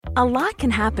A lot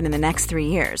can happen in the next 3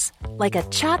 years. Like a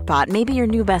chatbot may be your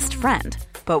new best friend.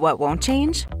 But what won't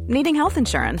change? Needing health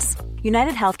insurance.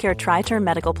 United Healthcare Tri-Term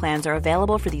Medical Plans are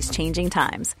available for these changing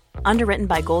times. Underwritten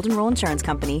by Golden Rule Insurance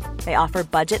Company, they offer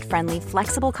budget-friendly,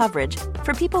 flexible coverage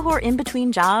for people who are in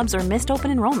between jobs or missed open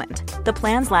enrollment. The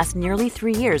plans last nearly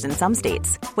 3 years in some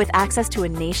states, with access to a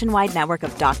nationwide network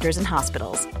of doctors and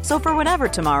hospitals. So for whatever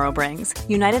tomorrow brings,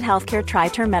 United Healthcare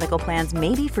Tri-Term Medical Plans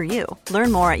may be for you.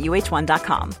 Learn more at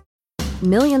uh1.com.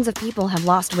 Millions of people have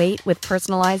lost weight with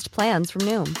personalized plans from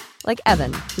Noom. Like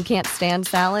Evan, who can't stand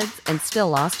salads and still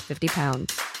lost 50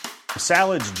 pounds.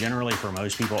 Salads generally for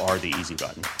most people are the easy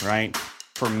button, right?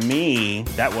 For me,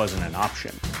 that wasn't an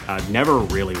option. I never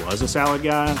really was a salad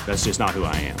guy. That's just not who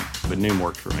I am. But Noom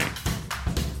worked for me.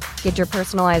 Get your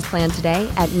personalized plan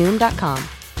today at Noom.com.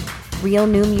 Real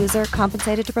Noom user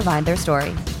compensated to provide their story.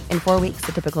 In 4 weeks,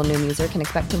 the typical Noom user can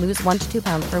expect to lose 1 to 2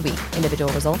 pounds per week.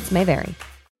 Individual results may vary.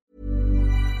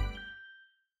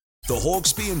 The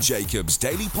Hawksby and Jacobs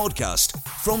Daily Podcast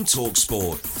from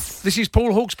TalkSport. This is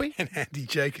Paul Hawksby and Andy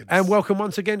Jacobs. And welcome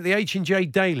once again to the H&J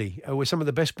Daily with some of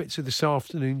the best bits of this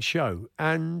afternoon's show.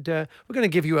 And we're going to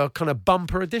give you a kind of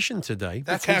bumper edition today.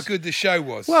 That's how good the show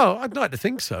was. Well, I'd like to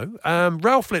think so.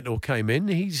 Ralph Little came in.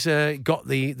 He's got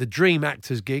the dream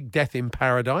actors gig, Death in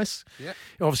Paradise. Yep.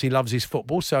 He obviously loves his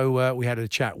football, so we had a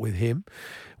chat with him.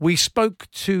 We spoke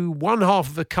to one half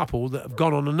of the couple that have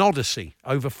gone on an odyssey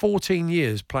over 14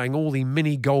 years playing all the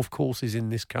mini golf courses in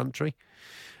this country.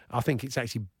 I think it's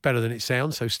actually better than it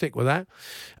sounds, so stick with that.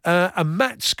 And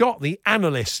Matt Scott, the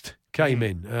analyst, came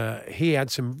in. He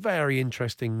had some very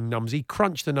interesting numbers. He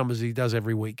crunched the numbers he does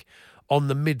every week on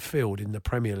the midfield in the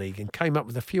Premier League and came up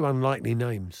with a few unlikely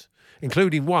names,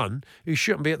 including one who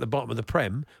shouldn't be at the bottom of the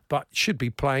Prem, but should be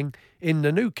playing in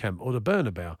the Nou Camp or the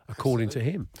Bernabeu, according to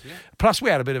him. Yeah. Plus, we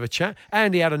had a bit of a chat.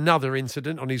 Andy had another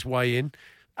incident on his way in,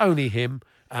 only him,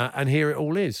 and here it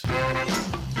all is.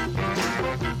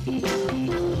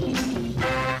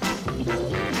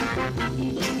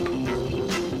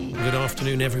 Good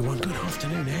afternoon, everyone. Good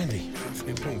afternoon, Andy.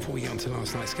 Before we get on to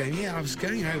last night's game, I was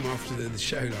going home after the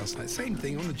show last night. Same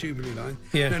thing on the Jubilee line.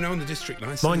 Yeah. No, on the District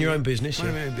line. Mind your own business.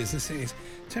 Mind my own business.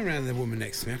 Turn around to the woman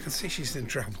next to me. I can see she's in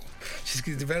trouble. She's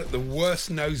going to develop the worst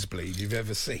nosebleed you've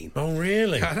ever seen. Oh,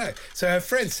 really? I know. So her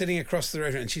friend's sitting across the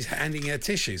road and she's handing her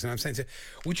tissues. And I'm saying to her,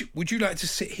 would you like to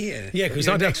sit here? Yeah, because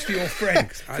I'm next to your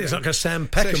friend. It's like a Sam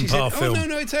Peckinpah film. Oh,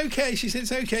 no, it's okay. She said,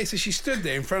 it's okay. So she stood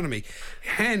there in front of me,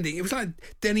 handing. It was like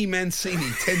Denny Mancini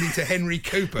tending to Henry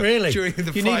Cooper. Really? During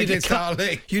the fight against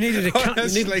Ali. You needed a cut.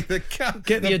 Honestly, the cut.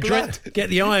 Get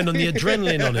the iron on the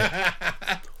adrenaline on it.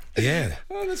 Yeah.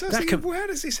 Oh, that's thinking, how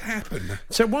does this happen?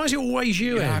 So why is it always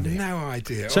you, Andy? I have no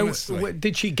idea. So honestly.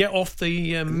 Did she get off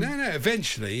the... No.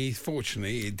 Eventually,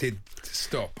 fortunately, it did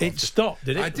stop. It stopped,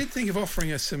 did it? I did think of offering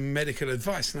her some medical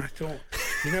advice, and I thought,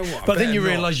 you know what? But then you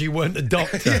realised you weren't a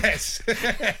doctor. Yes.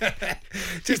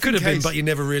 You could have been, but you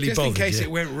never really bothered. Just in case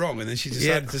it went wrong, and then she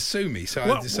decided to sue me. So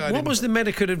I decided. What was the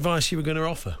medical advice you were going to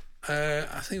offer?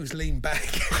 I think it was lean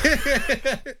back.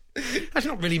 That's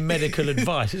not really medical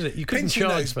advice, is it? You couldn't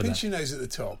charge for that. Pinch your nose at the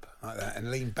top like that and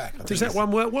lean back. Does that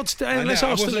one work? Let's ask I the wasn't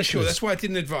sure. listeners. That's why I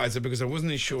didn't advise her, because I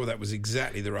wasn't sure that was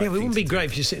exactly the right thing. Yeah, it wouldn't be great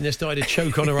if you're sitting there starting to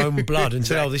choke on her own blood and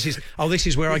say, this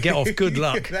is where I get off. Good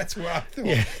luck. That's what I thought.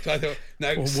 Yeah. So I thought,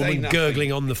 no, or a say woman nothing.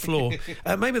 gurgling on the floor.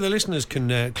 Maybe the listeners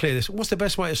can clear this. What's the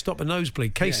best way to stop a nosebleed?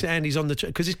 In case Andy's on the...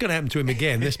 Because it's going to happen to him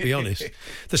again, let's be honest.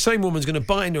 The same woman's going to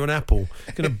bite into an apple,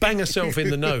 going to bang herself in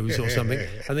the nose or something, and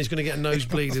then she's going to get a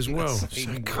nosebleed as well. So,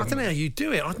 I don't know how you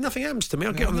do it. Nothing happens to me.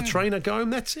 I get on the train, I go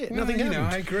home, that's it. Nothing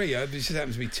happens. I agree. It just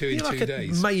happens to be two in You're 2 like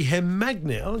days. A mayhem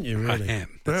magnet, aren't you, really? I am.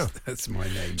 That's my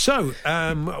name. So,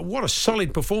 what a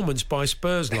solid performance by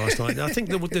Spurs last night. I think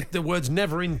the words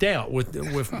 "never in doubt"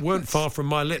 weren't far from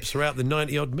my lips throughout the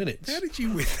 90-odd minutes. How did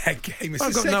you win that game? It's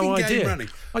I've the got no second game idea. running.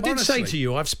 I did say to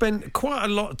you, I've spent quite a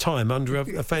lot of time under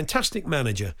a fantastic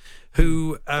manager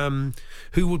who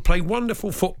would play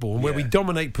wonderful football and where we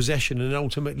dominate possession and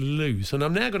ultimately lose. And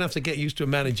I'm now going to have to get used to a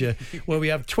manager where we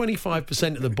have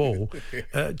 25% of the ball,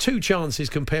 2 chances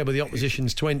compared with the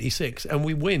opposition's 26, and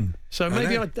we win. So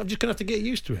maybe I'm just going to have to get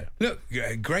used to it. Look,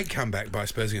 great comeback by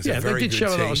Spurs against a very good team. They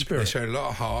did show a lot of spirit. They showed a lot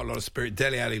of heart, a lot of spirit.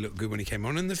 Dele Alli looked good when he came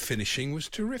on, and the finishing was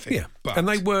terrific. Yeah, but and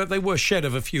they were shed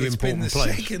of a few important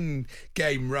players. It's been the second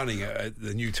game running at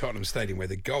the new Tottenham Stadium where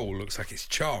the goal looks like it's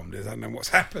charmed. I don't know what's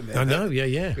happened there. I know,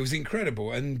 yeah. It was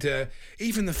incredible, and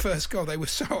even the first goal, they were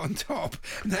so on top.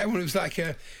 And that one was like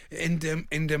a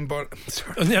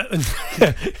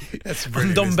That's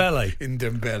from brilliant. Ndombele. In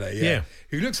Ndombele, yeah. Yeah.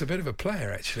 Who looks a bit of a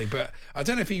player, actually. But I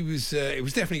don't know if he was... it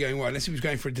was definitely going wide, unless he was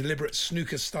going for a deliberate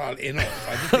snooker-style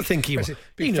in-off. I think he was.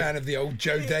 Big fan of the old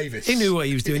Joe Davis. He knew what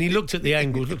he was doing. He looked at the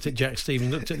angles, looked at Jack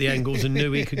Stevens, looked at the angles and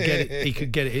knew he could get it. He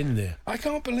could get it in there. I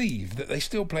can't believe that they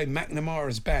still play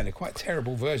McNamara's band, a quite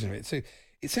terrible version of it. So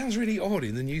it sounds really odd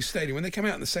in the new stadium when they come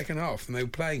out in the second half and they were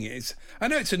playing it. I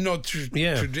know it's a nod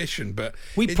tradition, but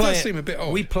it does seem a bit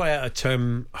odd. We play at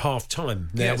half time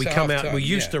now. Yeah, we it's come half out. time, We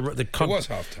used to. It was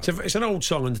half time. It's an old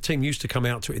song, and the team used to come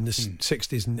out to it in the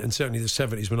 60s and certainly the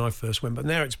 70s when I first went. But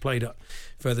now it's played up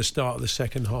for the start of the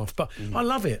second half. But I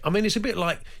love it. I mean, it's a bit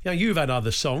like you've had other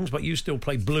songs, but you still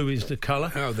play "Blue Is the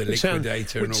Colour." Oh, the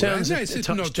Liquidator and all that. No, it's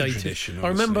a nod to tradition. I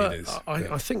remember.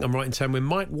 I think I'm right in saying when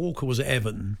Mike Walker was at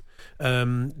Everton.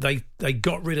 They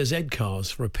got rid of Z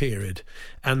cars for a period,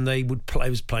 and they would play.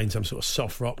 Was playing some sort of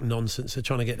soft rock nonsense. They're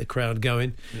trying to get the crowd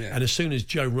going, and as soon as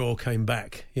Joe Raw came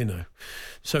back,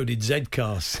 so did Z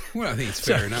cars. Well, I think it's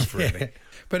fair enough, really.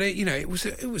 But it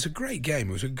was a great game.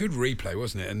 It was a good replay,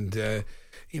 wasn't it? And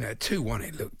 2-1,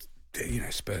 it looked.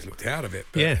 Spurs looked out of it.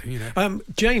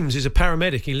 But, James is a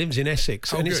paramedic. He lives in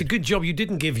Essex, and it's a good job you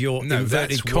didn't give your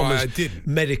inverted commas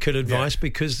medical advice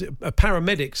because a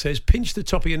paramedic says pinch the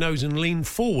top of your nose and lean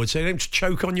forward so you don't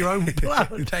choke on your own blood.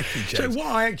 Thank you, James. So what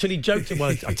I actually joked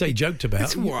about, I joked about,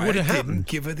 that's why would have I happened. Didn't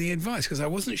give her the advice because I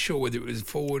wasn't sure whether it was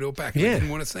forward or back. I didn't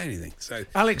want to say anything. So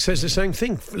Alex says the same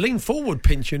thing. Lean forward,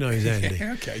 pinch your nose, Andy.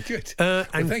 Yeah, okay, good.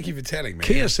 And thank you for telling me.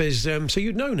 Kia says, so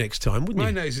you'd know next time, wouldn't you?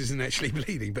 My nose isn't actually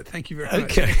bleeding, but thank you very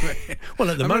much. Okay.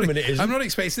 Well, at the moment it is. I'm not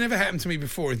expecting. It's never happened to me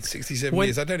before in 67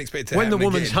 years. I don't expect it to when happen the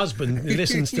woman's again. husband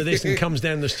listens to this and comes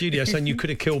down the studio saying you could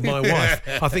have killed my wife,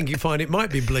 I think you find it might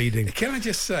be bleeding. Can I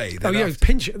just say that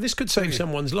pinch. This could save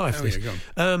someone's life.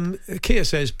 Kia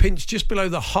says pinch just below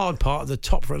the hard part of the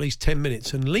top for at least 10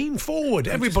 minutes and lean forward.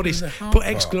 Everybody's put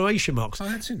exclamation marks. Oh,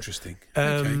 that's interesting.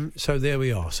 So there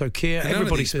we are. So Kia,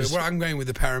 everybody says. Well, I'm going with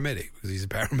the paramedic because he's a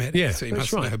paramedic. Yeah, so he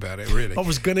that's must know about it. Really. I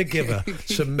was going to give her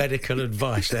some medical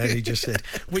advice. And he just said,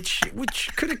 which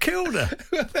could have killed her.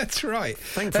 Well, that's right.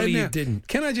 Thankfully you didn't.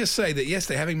 Can I just say that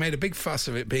yesterday, having made a big fuss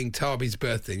of it being Tarby's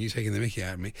birthday, and you taking the mickey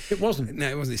out of me. It wasn't. No,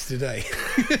 it wasn't. It's today.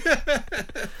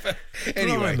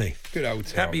 Anyway, good old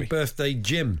Tarby. Happy birthday,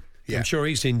 Jim. Yeah. I'm sure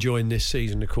he's enjoying this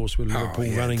season, of course, with Liverpool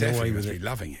running away with it.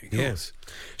 Loving it, of course.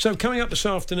 So coming up this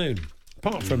afternoon,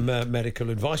 apart from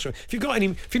medical advice, if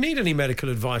you need any medical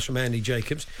advice from Andy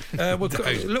Jacobs, we've got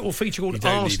a little feature called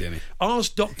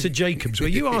Ask Dr. Jacobs, where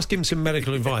you ask him some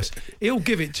medical advice. He'll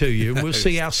give it to you, and we'll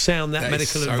see how sound that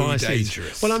medical advice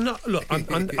is. Well,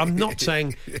 I'm not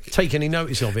saying take any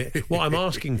notice of it. What I'm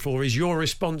asking for is your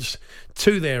response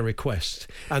to their request,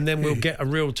 and then we'll get a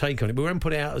real take on it. We won't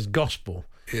put it out as gospel.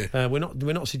 Yeah. We're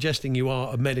not suggesting you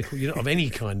are a medical. You're not of any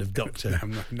kind of doctor.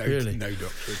 I'm not, really. No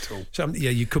doctor at all. So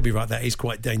you could be right. That is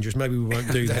quite dangerous. Maybe we won't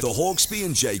do that. The Hawksbee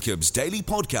and Jacobs Daily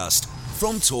Podcast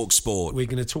from TalkSport. We're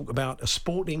going to talk about a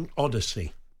sporting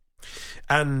odyssey.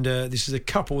 And this is a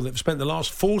couple that have spent the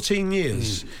last 14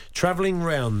 years travelling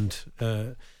round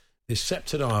this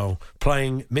Sceptred Isle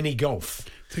playing mini golf.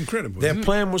 It's incredible. Their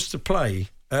plan was to play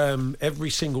every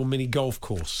single mini golf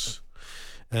course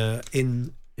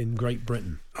in Great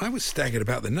Britain. I was staggered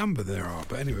about the number there are,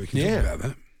 but anyway, we can talk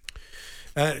about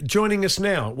that. Joining us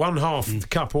now, one half the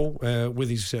couple with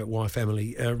his wife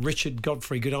Emily, Richard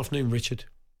Godfrey. Good afternoon, Richard.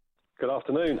 Good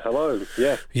afternoon. Hello.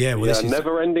 Yeah. Yeah. Well, this is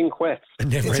never-ending quest.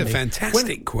 It's a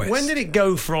fantastic quest. When did it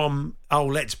go from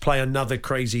let's play another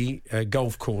crazy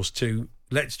golf course to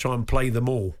let's try and play them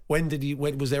all? When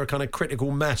was there a kind of critical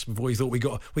mass before you thought we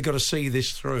got to see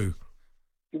this through?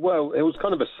 Well, it was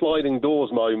kind of a sliding doors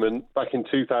moment back in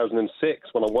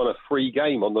 2006 when I won a free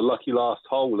game on the lucky last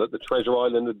hole at the Treasure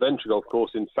Island Adventure Golf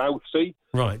Course in Southsea.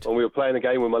 Right. And we were playing a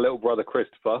game with my little brother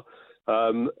Christopher,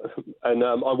 and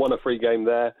I won a free game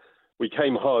there. We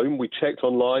came home, we checked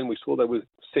online, we saw there were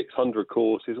 600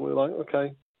 courses, and we were like,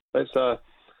 okay, let's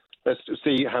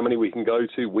see how many we can go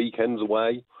to weekends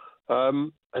away.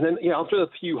 And then, after a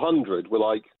few hundred, we're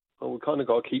like, oh, we kind of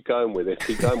got to keep going with it.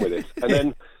 And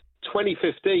then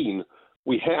 2015,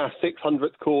 we hit our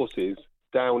 600th courses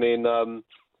down in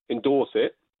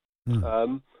Dorset.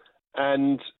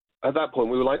 And at that point,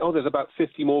 we were like, oh, there's about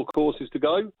 50 more courses to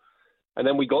go. And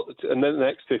then and then the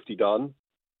next 50 done.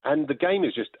 And the game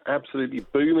is just absolutely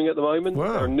booming at the moment.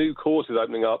 Wow. There are new courses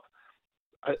opening up,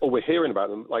 or we're hearing about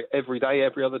them like every day,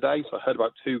 every other day. So I heard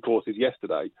about 2 courses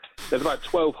yesterday. There's about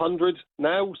 1,200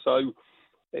 now. So,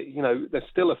 there's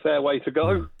still a fair way to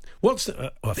go. What's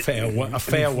a fair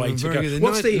way to go?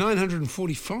 What's the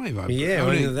 945?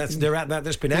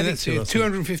 That's been added to us.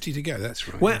 250 to go. That's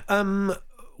right. Well,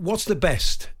 What's the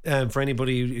best for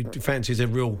anybody who fancies a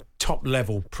real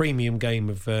top-level premium game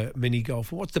of mini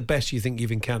golf? What's the best you think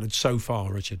you've encountered so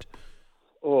far, Richard?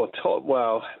 Oh,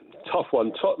 tough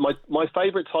one. My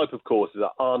favourite type of courses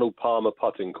are Arnold Palmer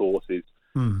putting courses.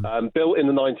 Built in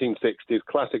the 1960s,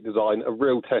 classic design, a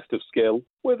real test of skill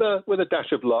with a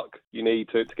dash of luck. You need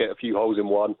to get a few holes in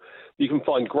one. You can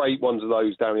find great ones of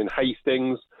those down in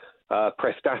Hastings,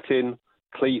 Prestatyn,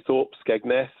 Cleethorpes,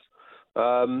 Skegness.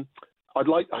 I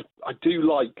do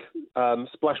like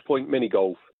Splash Point mini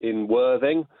golf in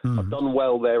Worthing. I've done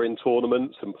well there in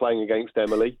tournaments and playing against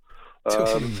Emily.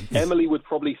 Emily would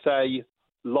probably say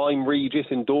Lyme Regis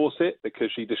in Dorset because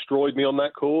she destroyed me on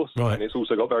that course, and it's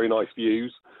also got very nice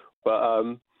views. But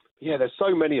there's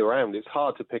so many around. It's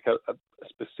hard to pick a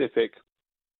specific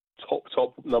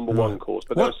top number one course,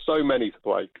 but there are so many to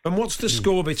play. And what's the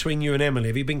score between you and Emily?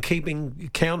 Have you been keeping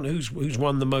count? Who's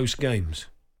won the most games?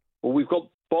 Well, we've got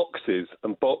boxes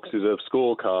and boxes of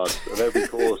scorecards of every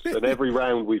course and every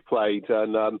round we've played.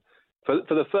 And for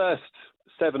the first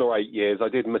 7 or 8 years, I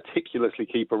did meticulously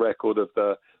keep a record of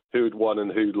who'd won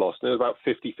and who'd lost. And it was about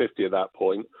 50-50 at that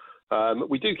point.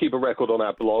 We do keep a record on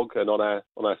our blog and on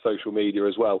our social media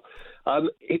as well.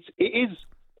 It is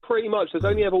pretty much, there's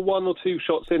only ever 1 or 2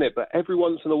 shots in it, but every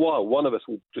once in a while, one of us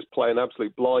will just play an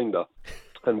absolute blinder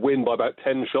and win by about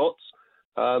 10 shots.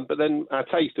 But then our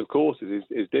taste of courses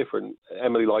is different.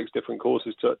 Emily likes different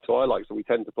courses to I like, so we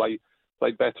tend to play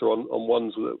better on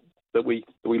ones that we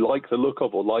like the look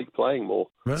of or like playing more.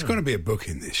 There's got to be a book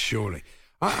in this, surely.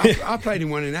 I played in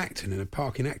one in Acton, in a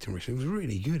park in Acton recently. It was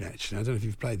really good, actually. I don't know if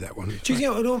you've played that one. Do you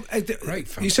get great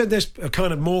fun. You said there's a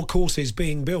kind of more courses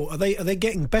being built. Are they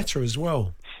getting better as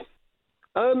well?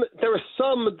 There are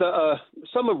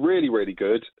some are really, really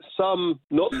good. Some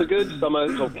not so good. Some are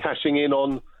sort of cashing in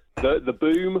on the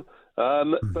boom.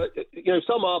 But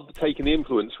some are taking the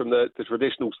influence from the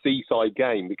traditional seaside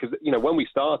game because when we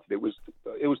started, it was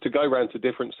to go around to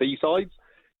different seasides.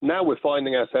 Now we're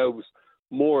finding ourselves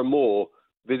more and more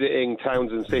visiting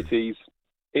towns and cities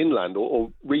inland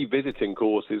or revisiting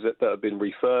courses that have been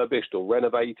refurbished or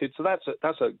renovated. So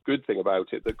that's a good thing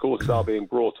about it, that courses are being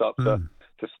brought up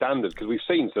to standard, because we've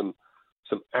seen some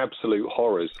absolute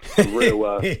horrors, some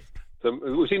real.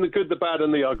 We've seen the good, the bad,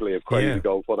 and the ugly of crazy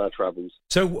golf on our travels.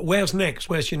 So where's next?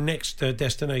 Where's your next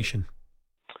destination?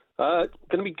 Going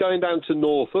to be going down to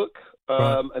Norfolk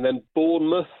and then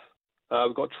Bournemouth.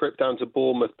 We've got a trip down to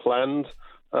Bournemouth planned.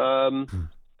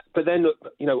 But then,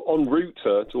 en route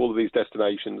to all of these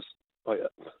destinations,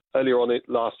 earlier on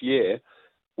last year,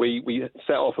 we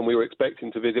set off and we were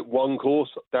expecting to visit one course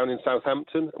down in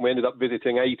Southampton, and we ended up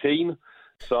visiting 18.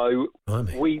 So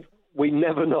we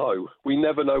never know. We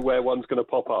never know where one's going to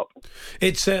pop up.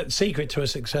 It's a secret to a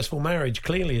successful marriage,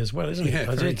 clearly, as well, isn't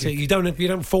it? Yeah, you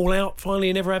don't fall out finally.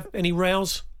 You never have any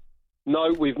rows.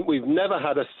 No, we've never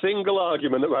had a single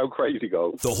argument about crazy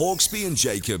golf. The Hawksbee and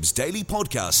Jacobs Daily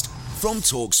Podcast from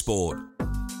TalkSport.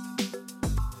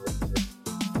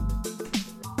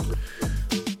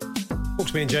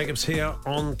 Hawksbee and Jacobs here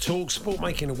on TalkSport,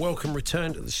 making a welcome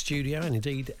return to the studio and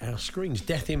indeed our screens.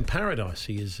 Death in Paradise,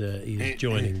 he is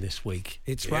joining this week.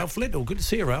 It's Ralph Little. Good to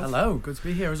see you, Ralph. Hello, good to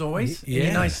be here as always. In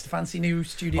a nice, fancy new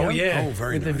studio. Oh, yeah.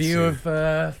 Very nice. With the view of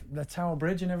the Tower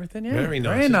Bridge and everything. Yeah. Very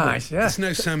nice. Very nice, yeah. There's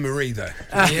no Saint Marie, though.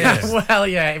 Well,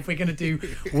 yeah, if we're going to do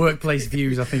workplace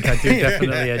views, I think I do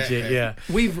definitely edge it, yeah.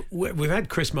 We've had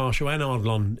Chris Marshall and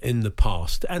Ardlon in the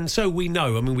past, and so we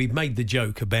know, I mean, we've made the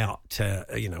joke about,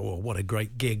 what a great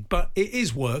gig, but it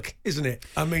is work, isn't it?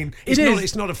 I mean,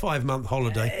 it's not a 5-month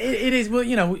holiday. It is. Well,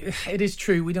 it is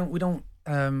true. We don't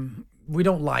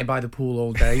lie by the pool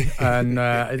all day, and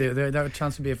there a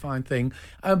chance to be a fine thing.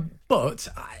 But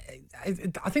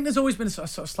I think there's always been a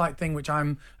sort of slight thing which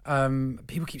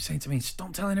people keep saying to me,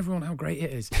 stop telling everyone how great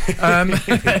it is,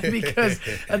 because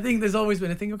I think there's always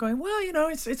been a thing of going, well,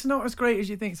 it's not as great as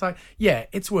you think. It's like, yeah,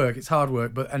 it's work, it's hard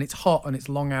work, and it's hot and it's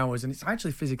long hours and it's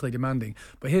actually physically demanding.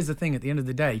 But here's the thing: at the end of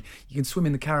the day, you can swim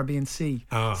in the Caribbean Sea,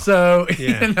 so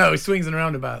swings and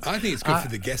roundabouts. I think it's good for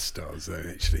the guest stars, though.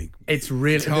 Actually, it's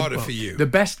harder for you. The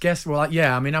best guests,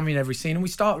 I'm in every scene, and we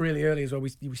start really early as well.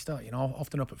 We start,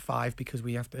 often up at 5 because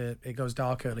we have to. It goes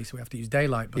dark early, so we have to use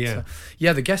daylight. But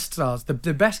the guest stars, the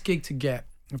best gig to get,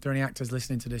 if there are any actors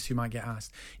listening to this who might get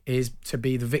asked, is to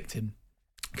be the victim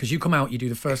Because you come out, you do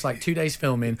the first 2 days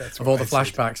filming of all the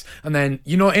flashbacks, and then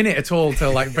you're not in it at all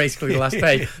till basically the last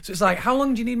day. So it's how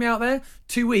long do you need me out there?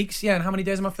 2 weeks, yeah. And how many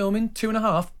days am I filming?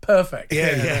 2.5. Perfect.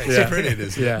 Yeah. It's brilliant,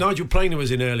 isn't it? Yeah. Nigel Planer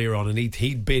was in earlier on, and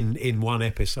he'd been in one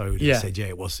episode. He said,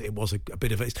 it was a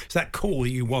bit of it's that call that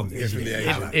you want. Isn't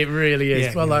it? It really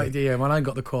is. When I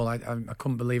got the call, I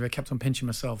couldn't believe it. I kept on pinching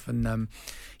myself, and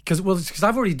because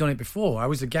I've already done it before. I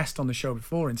was a guest on the show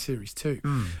before in series 2.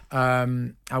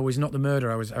 I was not the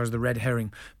murderer. I was the red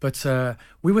herring. But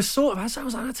we were sort of, as I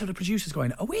was to the producers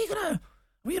going, are we gonna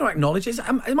acknowledge this?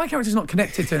 My character's not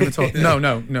connected to him at all. No,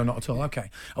 not at all.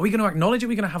 Okay. Are we going to acknowledge it? Are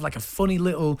we going to have a funny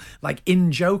little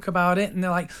in joke about it? And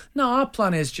they're like, no, our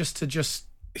plan is just to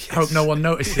hope no one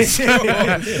notices.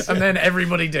 And then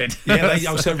everybody did.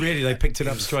 They picked it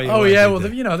up straight away. Oh yeah, well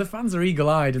the fans are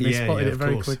eagle-eyed and they spotted it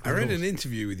very quickly. I read an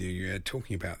interview with you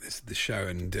talking about the show,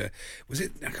 and was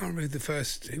it, I can't remember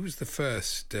who was the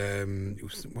first,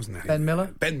 wasn't that Ben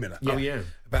Miller? Ben Miller. Yeah. Oh yeah.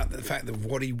 About the fact of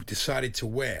what he decided to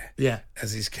wear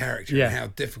as his character and how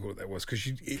difficult that was, because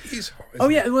it is hot.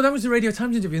 Well, that was the Radio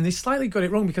Times interview, and they slightly got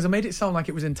it wrong because I made it sound like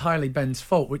it was entirely Ben's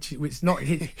fault, which not.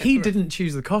 He didn't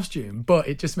choose the costume, but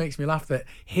it just makes me laugh that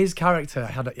his character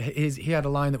had a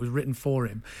line that was written for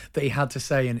him that he had to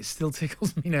say, and it still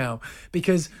tickles me now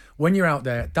because when you're out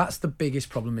there, that's the biggest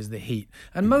problem is the heat,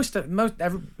 and most of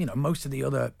the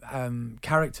other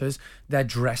characters, they're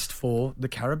dressed for the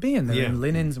Caribbean, they're in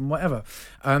linens and whatever.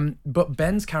 But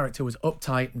Ben's character was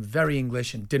uptight and very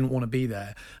English and didn't want to be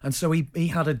there. And so he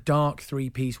had a dark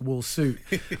 3-piece wool suit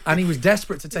and he was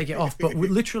desperate to take it off. But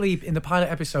literally in the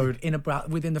pilot episode,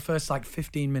 within the first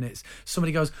 15 minutes,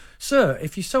 somebody goes, sir,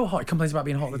 if you're so hot, he complains about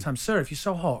being hot all the time. Sir, if you're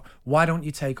so hot, why don't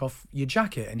you take off your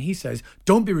jacket? And he says,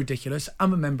 don't be ridiculous.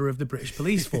 I'm a member of the British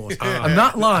Police Force. And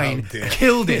that line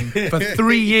killed him for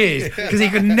 3 years because he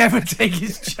could never take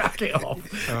his jacket off.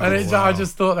 I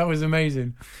just thought that was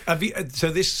amazing.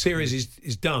 So this series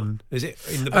is done, is it?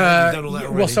 In the you've done all that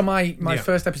already? Well, so my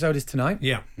first episode is tonight.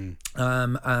 Yeah.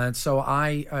 And so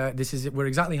we're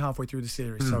exactly halfway through the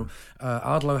series. So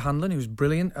Ardlo Hanlon, who's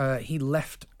brilliant, he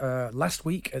left last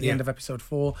week at the end of episode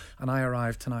 4, and I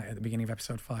arrived tonight at the beginning of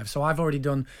episode 5. So I've already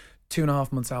done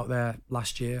 2.5 months out there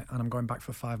last year, and I'm going back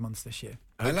for 5 months this year.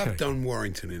 I love Don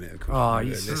Warrington in it, of course.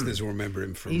 Listeners will remember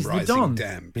him from Rising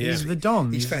Damp. He's the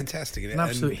Don. He's fantastic in it. An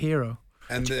absolute hero.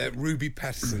 And Ruby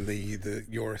Patterson,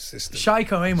 your assistant.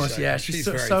 Shaiko Amos, she's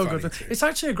so good. Too. It's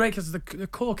actually a great cast. The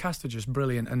core cast are just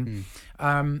brilliant. And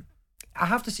I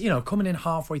have to say, coming in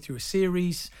halfway through a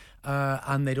series,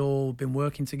 and they'd all been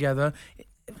working together.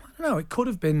 I don't know. It could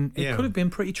have been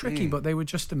pretty tricky, but they were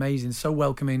just amazing, so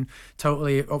welcoming,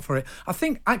 totally up for it. I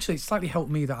think actually it slightly helped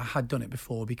me that I had done it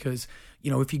before because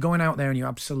if you're going out there and you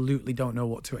absolutely don't know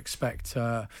what to expect,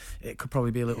 it could probably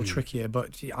be a little trickier.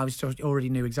 But I already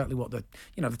knew exactly what the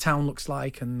town looks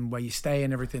like and where you stay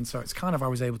and everything. So it's kind of I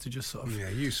was able to just sort of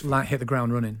hit the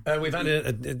ground running. We've had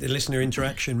a listener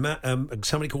interaction.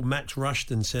 Somebody called Max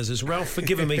Rushton says, "Has Ralph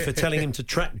forgiven me for telling him to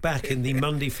track back in the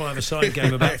Monday five-a-side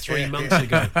game about 3 months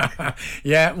ago?"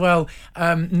 Yeah, well,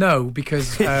 no,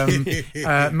 because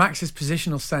Max's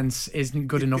positional sense isn't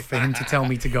good enough for him to tell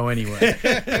me to go anywhere.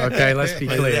 Okay, let's be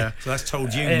clear. So that's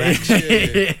told you, Max.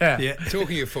 Yeah.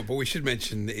 Talking of football, we should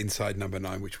mention Inside Number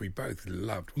 9, which we both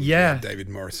loved. David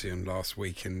Morrissey on last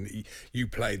week, and you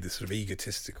played the sort of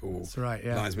egotistical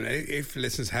linesman. If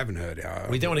listeners haven't heard it,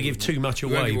 we don't want to give too much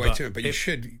away, but you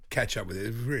should catch up with it.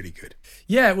 It was really good.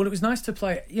 Yeah, well, it was nice to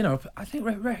play. I think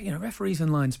referees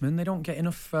and linesmen, they don't get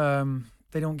enough.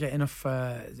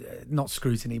 Not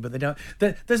scrutiny, but they don't.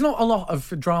 There's not a lot of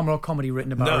drama or comedy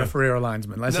written about a referee or a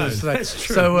linesman. That's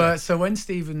true. So when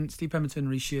Steve Pemberton and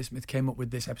Reece Shearsmith came up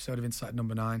with this episode of Inside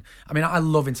Number 9, I mean, I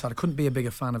love Inside. I couldn't be a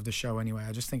bigger fan of the show anyway.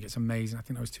 I just think it's amazing. I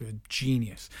think those two are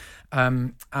genius,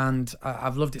 and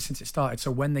I've loved it since it started.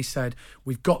 So when they said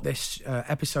we've got this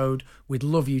episode, we'd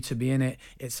love you to be in it.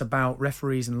 It's about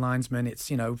referees and linesmen. It's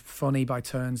funny by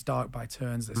turns, dark by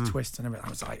turns. There's twists and everything. I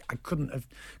was like, I couldn't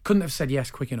have said yes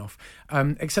quick enough,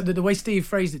 except that the way Steve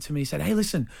phrased it to me, he said, hey,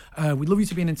 listen, we'd love you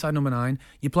to be in Inside Number 9.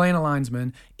 You're playing a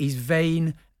linesman. He's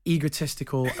vain,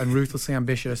 egotistical and ruthlessly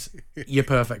ambitious. You're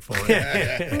perfect for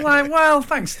it. I'm like, well,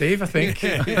 thanks, Steve, I think.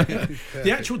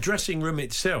 The actual dressing room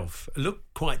itself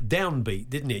looked quite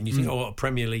downbeat, didn't it? And you think, a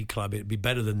Premier League club, it'd be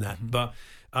better than that. But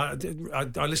I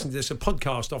listened to this, a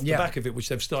podcast off the back of it, which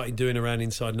they've started doing around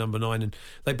Inside Number 9, and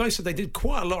they did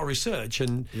quite a lot of research,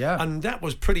 and that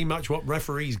was pretty much what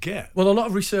referees get. Well, a lot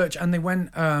of research, and they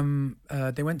went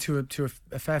to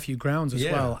a fair few grounds as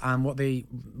well. And what the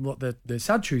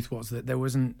sad truth was that there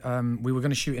wasn't. We were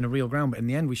going to shoot in a real ground, but in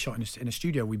the end, we shot in a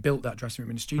studio. We built that dressing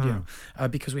room in a studio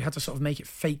because we had to sort of make it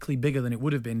fakely bigger than it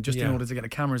would have been, just in order to get the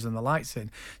cameras and the lights in.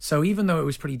 So even though it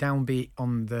was pretty downbeat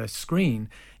on the screen,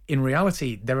 in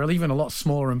reality, they're even a lot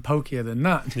smaller and pokier than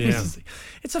that. Yeah.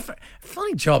 It's a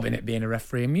funny job in it being a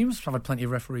referee. I mean, you must have had plenty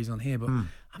of referees on here, but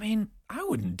I mean, I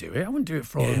wouldn't do it. I wouldn't do it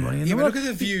for all the money in the world. Look at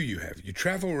the view you have. You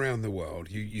travel around the world.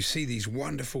 You see these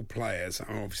wonderful players,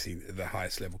 obviously at the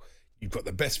highest level. You've got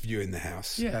the best view in the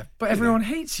house. Yeah, but everyone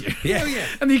hates you. Yeah.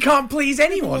 And you can't please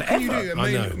anyone, ever. You do?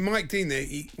 I mean, Mike Dean,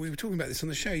 we were talking about this on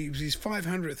the show. It was his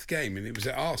 500th game, and it was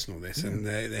at Arsenal, and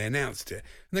they announced it.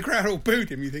 And the crowd all booed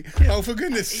him. You think, oh, for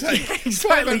goodness sake,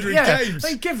 500 games.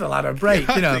 They give the lad a break,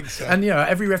 I think so. And,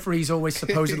 every referee's always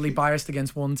supposedly biased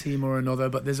against one team or another,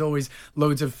 but there's always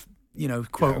loads of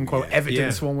quote unquote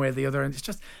evidence one way or the other, and it's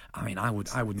just, I mean, I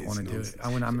wouldn't want to do it.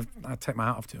 I'd take my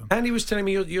hat off to him. And he was telling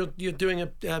me you're doing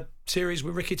a series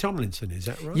with Ricky Tomlinson, is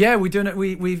that right? Yeah, we've done it.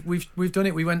 We've done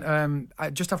it. We went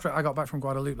just after I got back from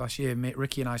Guadeloupe last year.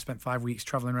 Ricky and I spent 5 weeks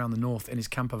travelling around the north in his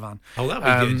camper van. Oh,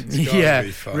 that'd be good. Yeah,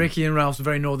 be fun. Ricky and Ralph's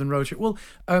very northern road trip. Well,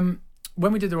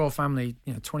 when we did the Royal Family,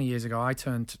 20 years ago, I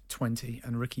turned 20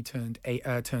 and Ricky turned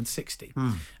 60.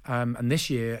 And this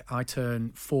year I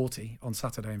turned 40 on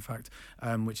Saturday, in fact,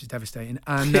 which is devastating.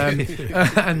 And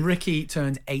and Ricky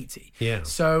turned 80. Yeah.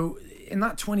 So in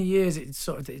that 20 years, it's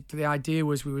sort of the idea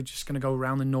was we were just going to go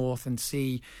around the north and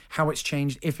see how it's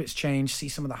changed, if it's changed, see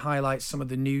some of the highlights, some of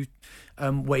the new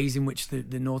ways in which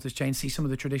the north has changed, see some of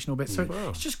the traditional bits. So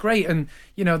it's just great. And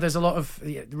there's a lot of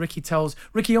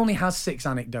Ricky only has 6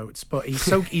 anecdotes, but he's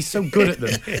so good at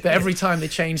them that every time they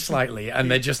change slightly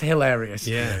and they're just hilarious.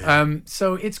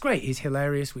 So it's great. He's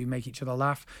hilarious. We make each other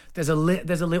laugh. There's a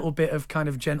little bit of kind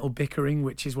of gentle bickering,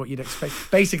 which is what you'd expect.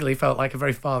 Basically felt like a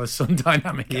very father-son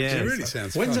dynamic. Yeah, it really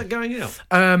sounds When's fun. that going out?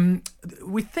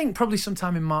 We think probably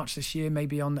sometime in March this year,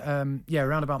 maybe on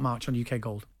around about March on UK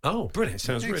Gold. Oh, brilliant.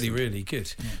 Sounds really, really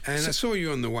good. Yeah. And I saw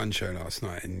you on the One Show last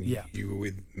night, and you were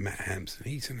with Matt Hampson.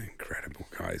 He's an incredible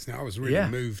guy. Now, I was really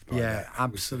moved by that. Yeah,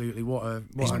 absolutely.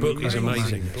 His book is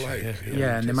amazing.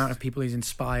 And the amount of people he's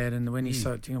inspired. And when he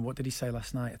said, what did he say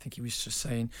last night? I think he was just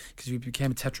saying, because he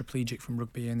became a tetraplegic from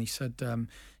rugby, and he said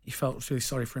he felt really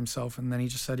sorry for himself. And then he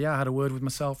just said, I had a word with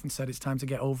myself and said it's time to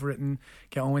get over it and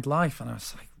get on with life. And I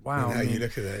was like, wow. You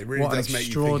look at that. It really what does an make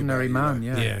extraordinary you think about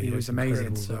man. He was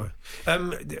amazing. So,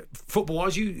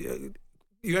 football-wise, you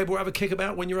able to have a kick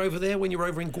about when you're over there, when you're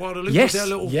over in Guadeloupe? Yes, was there a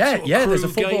little there's a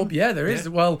football game? Yeah, there is.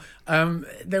 Well,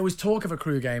 there was talk of a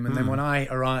crew game, and then when I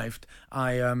arrived,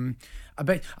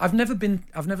 I've never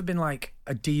been like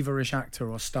a diva-ish actor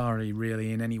or starry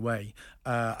really in any way,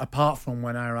 apart from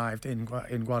when I arrived in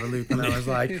Guadeloupe, and I was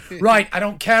like, right, I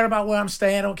don't care about where I'm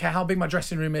staying, I don't care how big my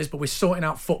dressing room is, but we're sorting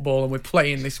out football and we're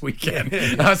playing this weekend.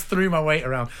 I just threw my weight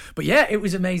around. But yeah, it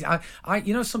was amazing.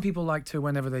 I some people like to,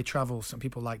 whenever they travel, some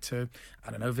people like to,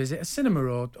 I don't know, visit a cinema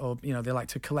or they like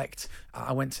to collect.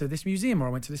 I went to this museum or I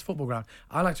went to this football ground.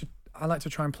 I like to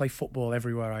try and play football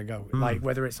everywhere I go, like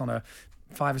whether it's on a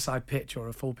 5-a-side pitch or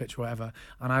a full pitch or whatever.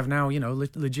 And I've now,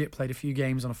 legit played a few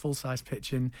games on a full-size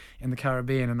pitch in the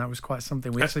Caribbean, and that was quite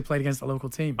something. We actually played against the local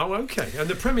team. Oh, okay. And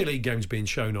the Premier League game's being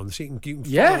shown on, so you can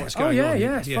follow what's going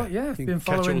on. Been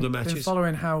following all the matches. Been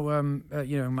following how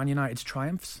Man United's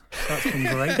triumphs. So that's been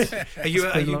great.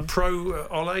 Are you pro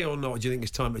Ole or not? Do you think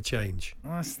it's time to change?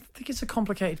 Well, I think it's a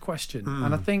complicated question,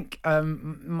 and I think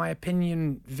my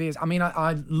opinion veers. I mean,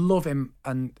 I love him,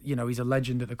 and he's a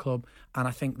legend at the club, and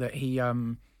I think that he.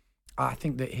 I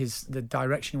think that the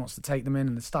direction he wants to take them in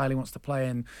and the style he wants to play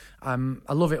in,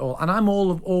 I love it all. And I'm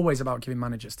always about giving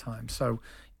managers time. So,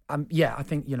 I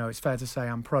think, it's fair to say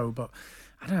I'm pro, but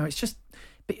I don't know, it's just,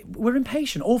 we're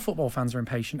impatient. All football fans are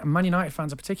impatient, and Man United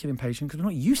fans are particularly impatient because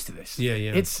we're not used to this. Yeah.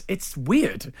 It's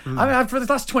weird. I mean, for the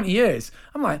last 20 years,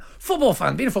 I'm like,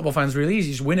 being a football fan is really easy.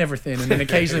 You just win everything, and then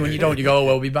occasionally when you don't, you go, oh,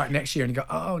 well, we'll be back next year, and you go,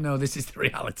 oh, no, this is the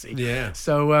reality. Yeah.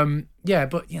 So,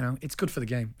 but, it's good for the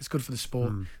game. It's good for the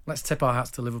sport. Let's tip our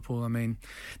hats to Liverpool. I mean,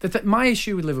 my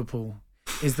issue with Liverpool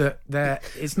is that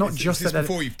it's not just that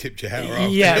before you've tipped your hat or after.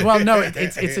 Yeah, well, no,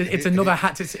 it's another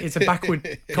hat. It's a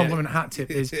backward compliment hat tip.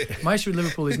 Is my issue with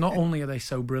Liverpool is not only are they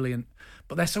so brilliant,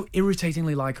 but they're so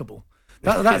irritatingly likable.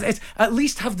 At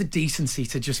least have the decency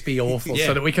to just be awful,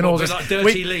 so that we can all just like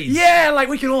dirty Leeds. Yeah, like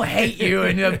we can all hate you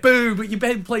and boo, but you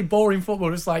play boring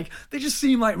football. It's like they just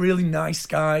seem like really nice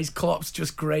guys. Klopp's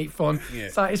just great fun. Yeah.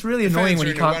 It's really annoying when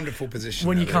you can't. Wonderful position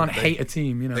when you can't hate a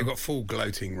team. You know, they've got full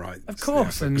gloating rights. Of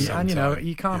course, and you know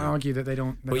you can't argue that they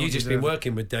don't. Well, you've just been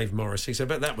working with Dave Morrissey, so I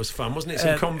bet that was fun, wasn't it?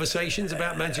 Some conversations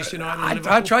about Manchester United. And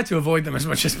Liverpool. I tried to avoid them as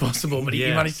much as possible, but he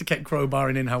managed to keep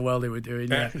crowbarring in how well they were doing.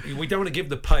 We don't want to give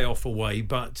the payoff away,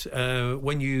 but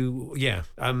when you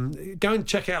go and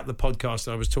check out the podcast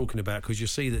that I was talking about, because you'll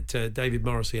see that David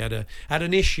Morrissey had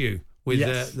an issue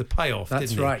with the payoff.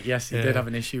 That's right. Yes, he did have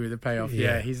an issue with the payoff.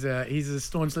 Yeah, he's a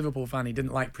staunch Liverpool fan. He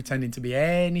didn't like pretending to be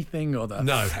anything other.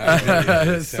 No.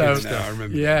 I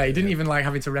remember. Yeah, he didn't even like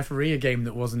having to referee a game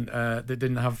that wasn't that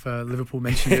didn't have Liverpool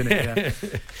mentioned in it. Yeah.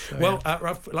 So,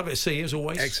 Ralph, love it to see you as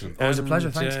always. Excellent. Always a pleasure.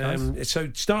 Thanks, guys. So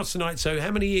it starts tonight. So how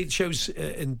many shows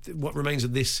in what remains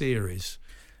of this series?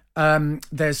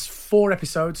 There's 4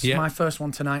 episodes. My first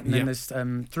one tonight, and then there's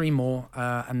 3 more,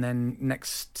 and then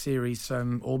next series,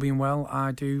 all being well,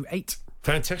 I do 8.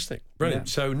 Fantastic, brilliant.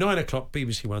 So 9:00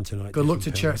 BBC One tonight. Good luck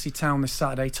to Chertsey Town this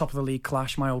Saturday, top of the league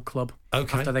clash, my old club.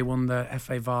 Okay. After they won the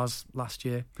FA Vars last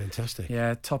year. Fantastic.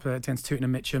 Yeah, top against Tooting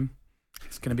and Mitcham.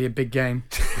 It's going to be a big game.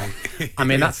 I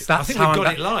mean, that's I think how we've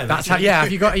got it live. That's how. Yeah, are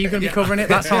you going to be covering it?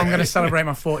 That's how I'm going to celebrate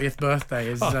my 40th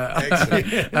birthday.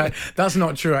 That's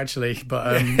not true, actually.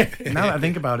 But now that I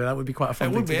think about it, that would be quite a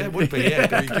fun thing. It would be.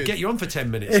 Yeah, get you on for 10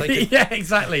 minutes. Yeah,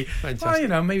 exactly. Fantastic.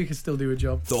 Well, maybe we can still do a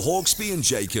job. The Hawksbee and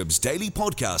Jacobs Daily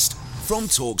Podcast from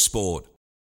TalkSport.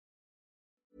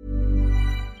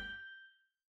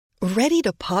 Ready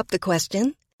to pop the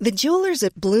question? The jewelers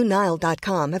at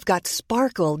BlueNile.com have got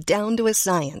sparkle down to a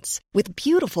science with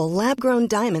beautiful lab-grown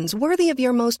diamonds worthy of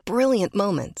your most brilliant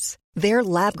moments. Their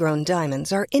lab-grown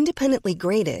diamonds are independently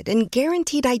graded and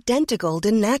guaranteed identical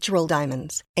to natural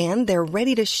diamonds, and they're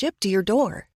ready to ship to your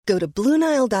door. Go to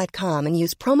BlueNile.com and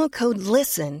use promo code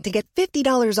LISTEN to get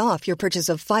 $50 off your purchase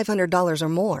of $500 or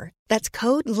more. That's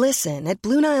code LISTEN at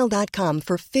BlueNile.com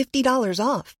for $50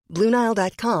 off.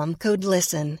 BlueNile.com, code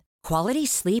LISTEN. Quality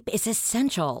sleep is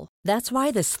essential. That's why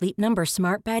the Sleep Number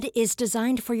Smart Bed is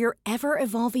designed for your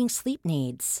ever-evolving sleep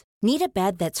needs. Need a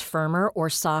bed that's firmer or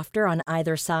softer on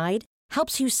either side?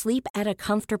 Helps you sleep at a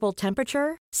comfortable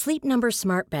temperature? Sleep Number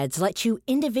Smart Beds let you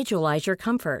individualize your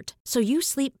comfort, so you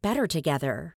sleep better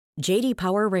together. J.D.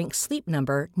 Power ranks Sleep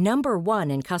Number number 1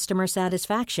 in customer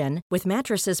satisfaction with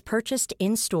mattresses purchased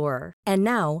in-store. And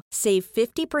now, save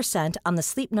 50% on the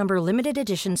Sleep Number Limited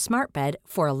Edition Smart Bed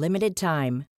for a limited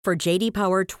time. For J.D.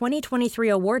 Power 2023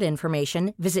 award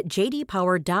information, visit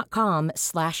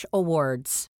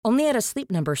jdpower.com/awards. Only at a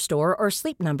Sleep Number store or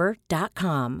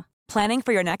sleepnumber.com. Planning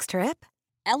for your next trip?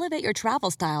 Elevate your travel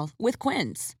style with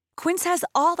Quince. Quince has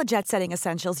all the jet-setting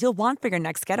essentials you'll want for your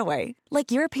next getaway,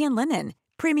 like European linen,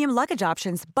 premium luggage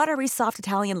options, buttery soft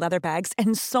Italian leather bags,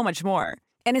 and so much more.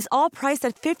 And is all priced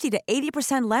at 50 to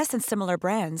 80% less than similar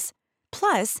brands.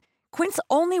 Plus, Quince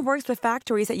only works with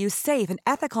factories that use safe and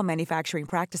ethical manufacturing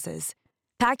practices.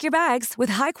 Pack your bags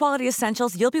with high-quality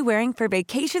essentials you'll be wearing for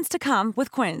vacations to come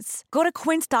with Quince. Go to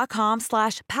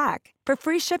quince.com/pack for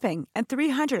free shipping and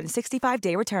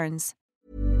 365-day returns.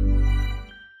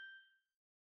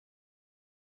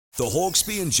 The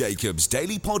Hawksbee and Jacobs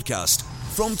Daily Podcast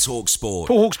from TalkSport.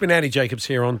 Paul Hawksbee and Andy Jacobs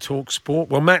here on TalkSport.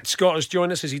 Well, Matt Scott has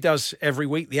joined us as he does every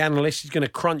week, the analyst. He's going to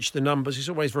crunch the numbers. It's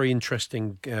always very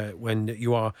interesting when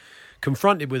you are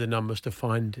confronted with the numbers to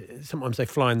find, sometimes they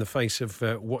fly in the face of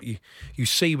what you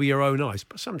see with your own eyes,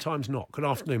 but sometimes not. Good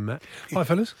afternoon, Matt. Hi,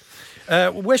 fellas.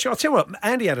 I'll tell you what,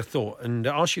 Andy had a thought and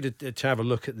asked you to have a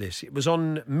look at this. It was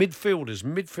on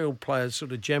midfield players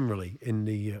sort of generally in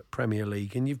the Premier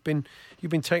League, and you've been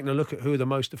taking a look at who are the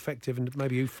most effective and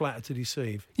maybe who flatter to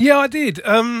deceive. Yeah, I did.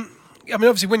 I mean,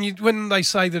 obviously, when they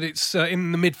say that it's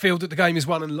in the midfield that the game is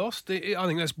won and lost, I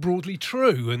think that's broadly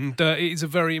true, and it is a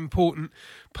very important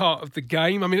part of the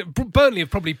game. I mean, Burnley have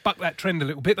probably bucked that trend a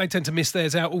little bit. They tend to miss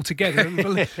theirs out altogether. And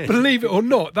believe it or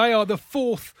not, they are the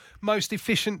 4th most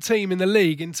efficient team in the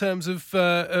league in terms of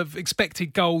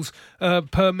expected goals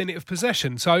per minute of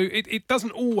possession. So it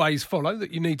doesn't always follow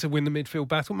that you need to win the midfield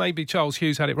battle. Maybe Charles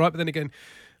Hughes had it right, but then again,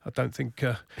 I don't think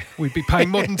we'd be paying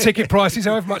modern ticket prices,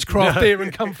 however much craft beer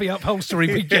and comfy upholstery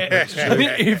we get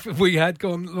if we had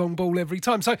gone long ball every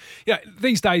time. So, yeah,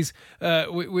 these days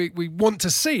we want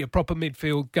to see a proper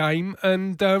midfield game,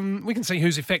 and we can see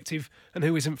who's effective and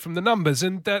who isn't from the numbers.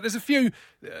 And there's a few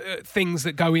things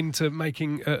that go into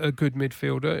making a good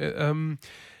midfielder.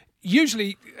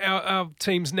 Usually, our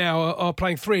teams now are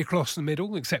playing three across the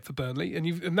middle, except for Burnley,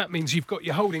 and that means you've got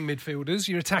your holding midfielders,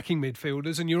 your attacking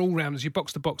midfielders, and your all-rounders, your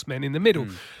box-to-box men in the middle.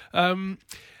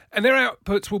 And their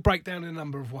outputs will break down in a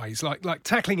number of ways, like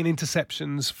tackling and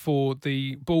interceptions for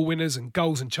the ball winners and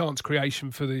goals and chance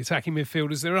creation for the attacking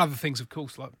midfielders. There are other things, of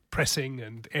course, like pressing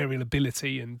and aerial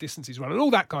ability and distances run and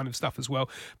all that kind of stuff as well.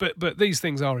 But these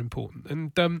things are important.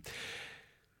 And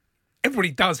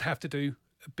everybody does have to do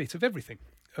a bit of everything.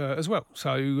 As well.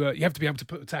 So you have to be able to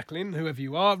put a tackle in, whoever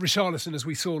you are. Richarlison, as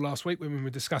we saw last week when we were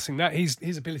discussing that,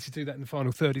 his ability to do that in the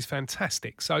final third is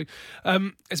fantastic. So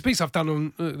it's a piece I've done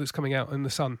on that's coming out in The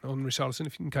Sun on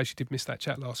Richarlison, in case you did miss that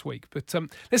chat last week. But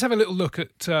let's have a little look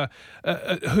at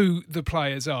who the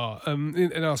players are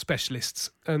and our specialists.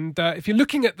 And if you're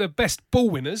looking at the best ball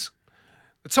winners,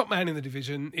 the top man in the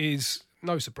division is,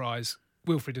 no surprise,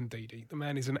 Wilfred Ndidi. The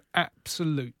man is an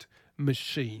absolute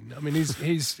machine. I mean,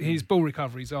 his ball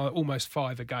recoveries are almost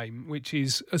 5 a game, which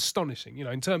is astonishing. You know,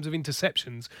 in terms of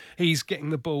interceptions, he's getting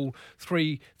the ball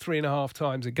 3.5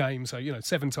 times a game, so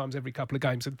 7 times every couple of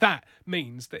games. So that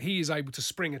means that he is able to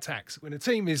spring attacks. When a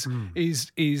team is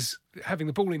having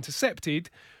the ball intercepted,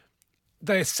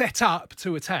 they're set up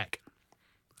to attack.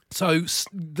 So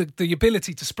the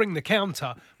ability to spring the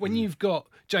counter when you've got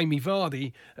Jamie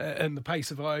Vardy and the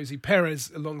pace of Ayoze Perez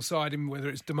alongside him, whether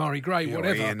it's Damari Gray,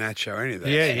 whatever, Ian Nacho, any of that,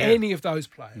 any of those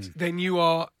players, then you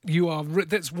are.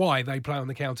 That's why they play on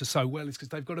the counter so well. Is because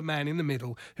they've got a man in the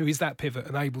middle who is that pivot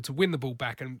and able to win the ball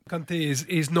back. And Kanté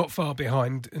is not far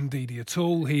behind Ndidi at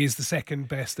all. He is the second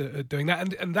best at doing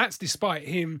that, and that's despite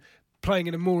him playing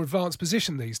in a more advanced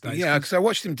position these days. Yeah, because I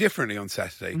watched him differently on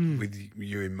Saturday with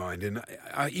you in mind, and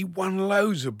he won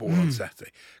loads of ball on Saturday.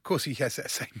 Of course, he has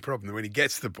that same problem that when he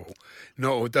gets the ball,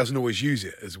 doesn't always use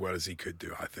it as well as he could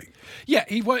do, I think. Yeah,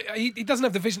 he doesn't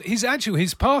have the vision. His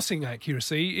passing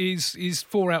accuracy is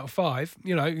 4 out of 5.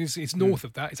 It's north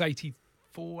of that. It's 85%.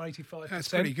 That's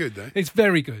pretty good, though. It's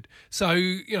very good. So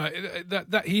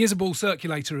that he is a ball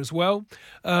circulator as well.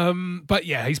 But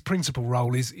yeah, his principal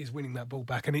role is winning that ball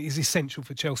back, and it is essential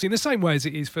for Chelsea in the same way as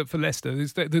it is for Leicester.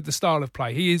 It's the style of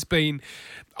play. He has been,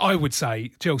 I would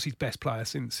say, Chelsea's best player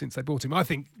since they bought him. I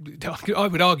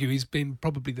would argue he's been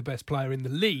probably the best player in the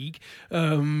league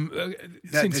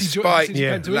since he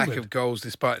came to lack England. of goals,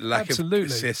 despite lack of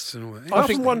assists and all that. I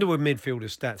often wonder with midfielder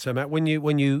stats, Matt,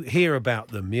 when you hear about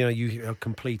them, you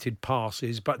completed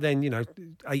passes, but then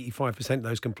 85% of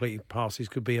those completed passes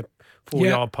could be a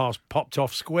 4-yard pass popped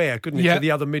off square, couldn't it, to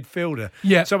the other midfielder?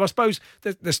 Yeah. So I suppose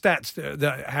the stats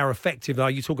that how effective they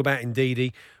are. You talk about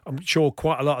Ndidi. I'm sure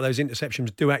quite a lot of those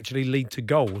interceptions do actually lead to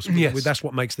goals. Yes. That's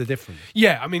what makes the difference.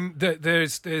 Yeah, I mean, there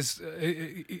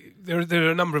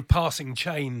are a number of passing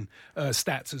chain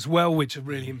stats as well, which are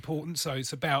really important. So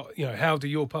it's about how do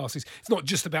your passes. It's not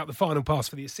just about the final pass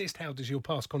for the assist. How does your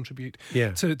pass contribute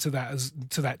to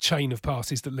that chain of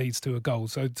passes that leads to a goal?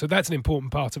 So that's an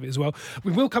important part of it as well.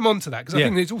 We will come on to that because I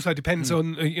think it also depends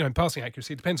on passing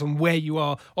accuracy. It depends on where you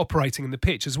are operating in the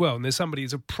pitch as well. And there's somebody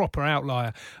who's a proper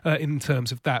outlier in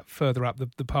terms of that further up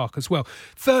the park as well.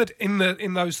 Third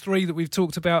in those three that we've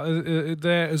talked about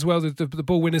there as well, the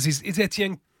ball winners is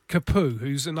Etienne Capoue,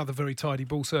 who's another very tidy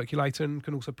ball circulator and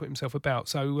can also put himself about.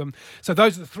 So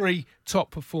those are the 3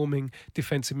 top performing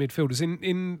defensive midfielders.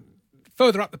 In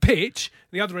further up the pitch,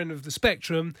 the other end of the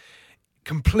spectrum,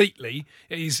 completely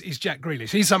is Jack Grealish.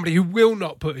 He's somebody who will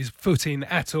not put his foot in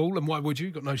at all. And why would you?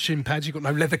 You've got no shin pads, you've got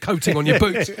no leather coating on your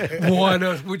boots. Why on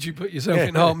earth would you put yourself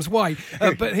in harm's way?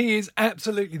 But he is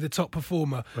absolutely the top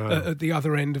performer at the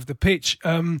other end of the pitch.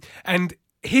 And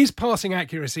his passing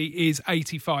accuracy is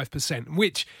 85%,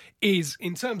 which is,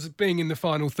 in terms of being in the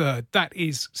final third, that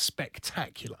is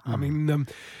spectacular. I mean,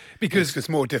 because there's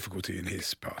more difficulty in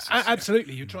his passes.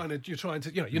 Absolutely, you're trying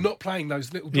to, you're not playing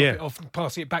those little drop it off and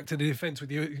passing it back to the defence with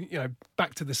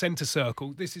back to the centre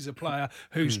circle. This is a player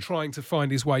who's trying to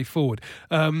find his way forward.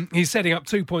 He's setting up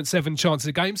 2.7 chances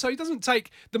a game, so he doesn't take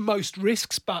the most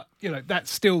risks, but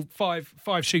that's still five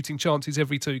shooting chances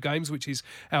every 2 games, which is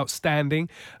outstanding.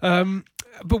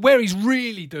 But where he's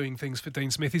really doing things for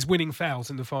Dean Smith is winning fouls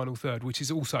in the final third, which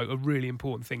is also a really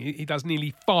important thing. He does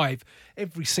nearly 5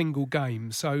 every single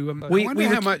game. So I wonder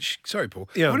how much. Sorry, Paul.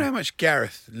 I wonder how much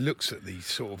Gareth looks at these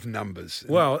sort of numbers.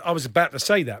 Well, I was about to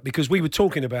say that because we were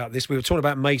talking about this. We were talking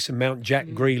about Mason Mount, Jack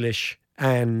Grealish,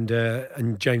 and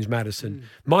James Maddison.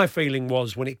 My feeling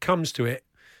was when it comes to it,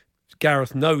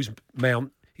 Gareth knows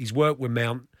Mount. He's worked with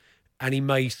Mount, and he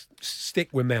may stick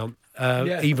with Mount,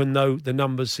 even though the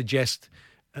numbers suggest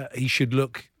he should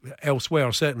look elsewhere,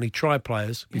 or certainly try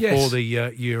players before the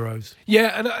Euros.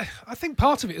 Yeah, and I think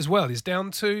part of it as well is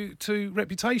down to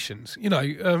reputations.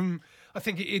 I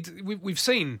think we've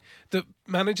seen that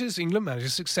England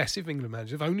managers, successive England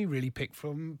managers, have only really picked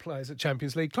from players at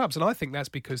Champions League clubs, and I think that's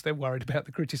because they're worried about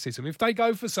the criticism. If they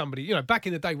go for somebody, back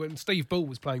in the day when Steve Bull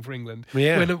was playing for England,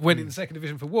 when in the second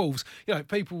division for Wolves,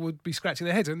 people would be scratching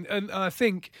their heads, and I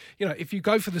think if you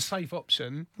go for the safe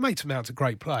option, Mason Mount's a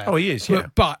great player. Oh, he is, yeah.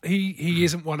 But he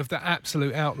isn't one of the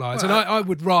absolute outliers, and I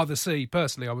would rather see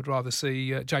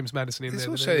James Maddison in there.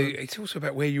 It's also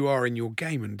about where you are in your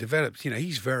game and developed.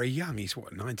 He's very young. He's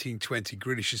 19, 20.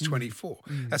 Grealish is 24.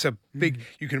 That's a big.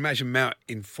 You can imagine Mount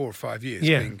in 4 or 5 years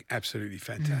being absolutely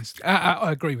fantastic.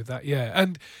 I agree with that. Yeah,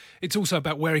 and it's also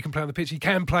about where he can play on the pitch. He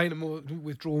can play in a more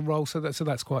withdrawn role, so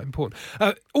that's quite important.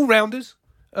 All rounders.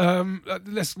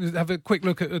 Let's have a quick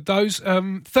look at those.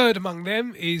 Third among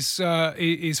them is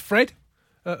Fred.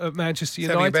 At Manchester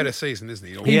United. He's having a better season, isn't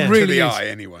he? He really to the is. eye,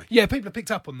 anyway. Yeah, people have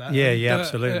picked up on that. Yeah,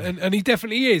 absolutely. And he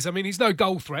definitely is. I mean, he's no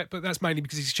goal threat, but that's mainly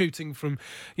because he's shooting from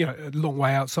a long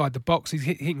way outside the box. He's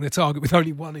hitting the target with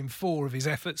only 1 in 4 of his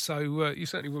efforts, so you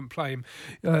certainly wouldn't play him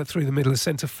through the middle as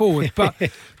centre forward.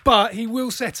 But he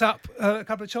will set up a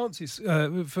couple of chances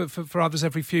for others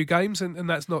every few games, and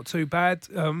that's not too bad.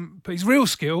 But his real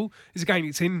skill is, again,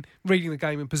 it's in reading the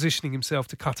game and positioning himself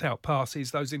to cut out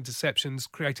passes, those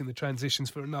interceptions, creating the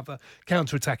transitions for another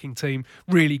counter-attacking team.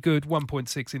 Really good, 1.6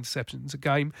 interceptions a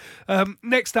game.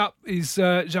 Next up is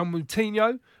Jean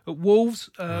Moutinho at Wolves.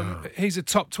 He's a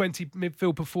top 20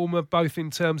 midfield performer, both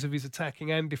in terms of his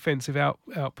attacking and defensive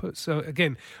output. So,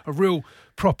 again, a real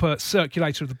proper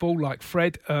circulator of the ball like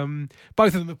Fred.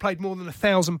 Both of them have played more than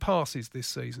 1,000 passes this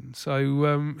season.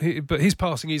 So, but his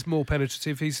passing is more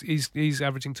penetrative. He's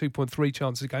averaging 2.3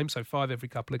 chances a game, so 5 every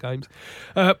couple of games.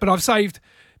 But I've saved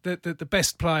the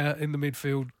best player in the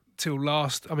midfield till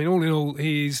last. I mean, all in all,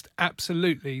 he is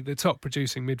absolutely the top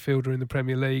producing midfielder in the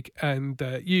Premier League, and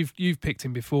you've picked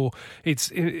him before. It's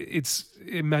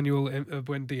Emmanuel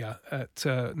Buendia at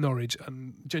Norwich,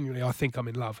 and genuinely, I think I'm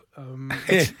in love.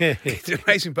 It's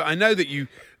amazing, but I know that you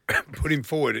put him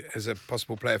forward as a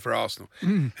possible player for Arsenal,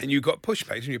 and you got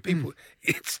pushback, and your people.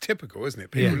 It's typical, isn't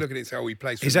it? People look at it and say, "Oh, he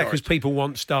plays for Is that Norwich." because people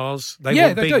want stars? They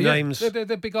want big names. They're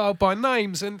big by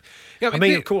names, and I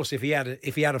mean, of course, if he had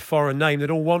a foreign name,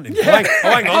 they'd all want him. Hang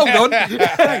on, hold on.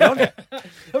 Hang on.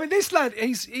 I mean, this lad,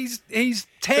 he's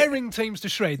tearing teams to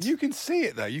shreds. You can see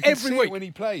it though. You can every see week it when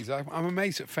he plays. I'm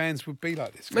amazed that fans would be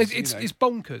like this. It's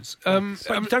bonkers.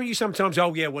 But don't you sometimes?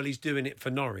 Oh yeah, well he's doing it for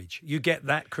Norwich. You get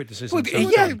that criticism. Well, he's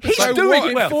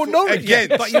doing it for Norwich. Again,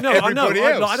 but I know.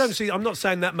 Else. I don't see. I'm not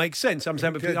saying that makes sense. I'm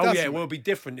saying, it will be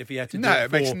different if he had to do it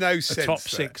for makes no a sense, top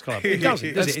 6 club. It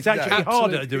doesn't, does it? It's actually absolutely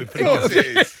harder to do it for Of course it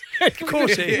is. Of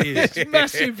course it is. It's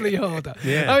massively harder.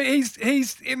 Yeah. I mean,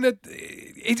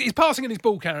 his passing and his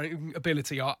ball carrying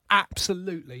ability are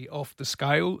absolutely off the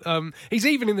scale. He's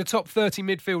even in the top 30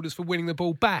 midfielders for winning the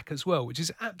ball back as well, which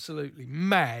is absolutely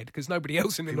mad because nobody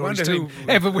else in the Norwich team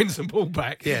ever wins the ball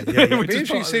back. Yeah. It'd be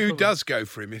interesting to see who does go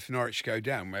for him if Norwich go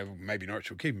down. Maybe Norwich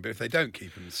will keep him, but if they don't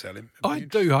keep him and sell him, I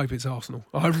do hope it's Arsenal.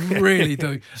 I really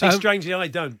do. Strangely, I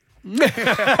don't.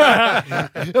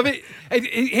 I mean,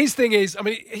 his thing is, I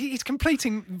mean, he's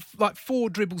completing like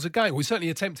 4 dribbles a game. We're certainly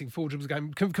attempting 4 dribbles a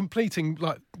game, completing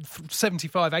like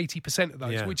 75-80% of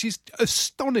those, which is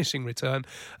astonishing return.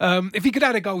 If he could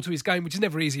add a goal to his game, which is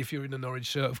never easy if you're in a Norwich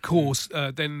shirt, of course,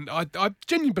 then I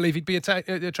genuinely believe he'd be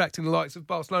attracting the likes of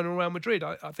Barcelona and Real Madrid.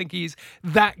 I think he is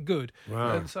that good.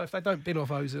 Wow. And so if they don't bin off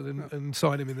Ozil and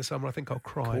sign him in the summer, I think I'll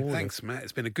cry. Cool. Thanks, Matt.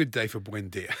 It's been a good day for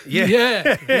Buendia.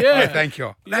 Yeah. Thank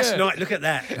you. Last night, look at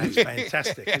that. That's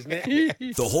fantastic, isn't it?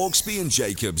 The Hawksbee and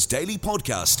Jacobs Daily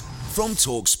Podcast from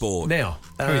TalkSport. Now,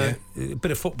 a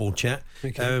bit of football chat.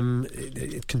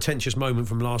 Contentious moment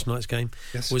from last night's game.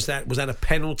 Yes. Was that a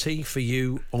penalty for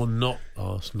you or not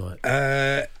last night?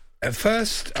 At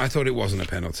first, I thought it wasn't a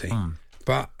penalty,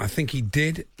 but I think he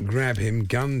did grab him.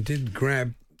 Gunn did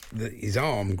grab. His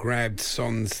arm grabbed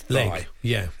Son's thigh. Leg,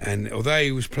 yeah. And although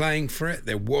he was playing for it,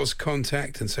 there was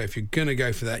contact. And so if you're going to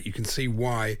go for that, you can see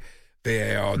why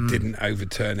VAR didn't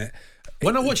overturn it.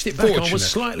 When I watched it back, I was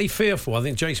slightly fearful. I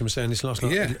think Jason was saying this last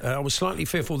night. Yeah. I was slightly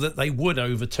fearful that they would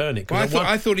overturn it. Well,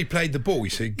 I thought he played the ball.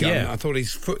 You see, Gunn. Yeah. I thought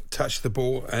his foot touched the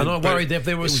ball. And I worried if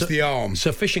there was the arm.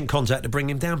 Sufficient contact to bring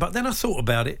him down. But then I thought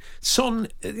about it. Son,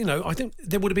 I think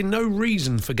there would have been no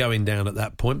reason for going down at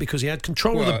that point because he had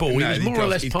control of the ball. He was more or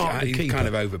less part of the keeper. He kind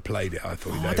of overplayed it, I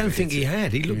thought. I don't think he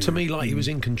had. He looked to me like he was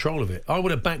in control of it. I would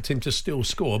have backed him to still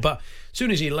score. But as soon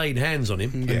as he laid hands on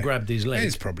him and grabbed his leg.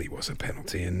 It probably was a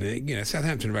penalty. And,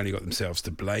 Southampton have only got themselves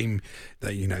to blame.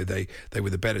 They were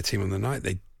the better team on the night.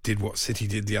 They did what City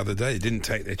did the other day. They didn't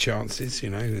take their chances,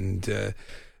 and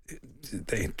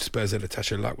Spurs had a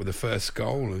touch of luck with the first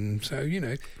goal, and so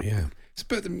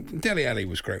But Dele Alli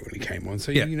was great when he came on.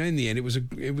 So in the end, it was a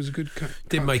good comeback.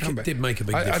 Did make a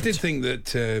big difference. I did think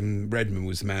that Redmond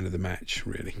was the man of the match.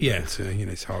 Really, yeah. But,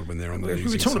 it's hard when they're on the losing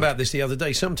We were talking side. about this the other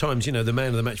day. Sometimes the man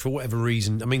of the match for whatever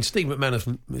reason. I mean, Steve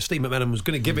McManaman was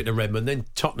going to give it to Redmond, then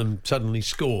Tottenham suddenly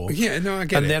score. Yeah, no, I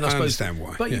get it. Then I suppose, understand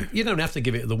why. But you don't have to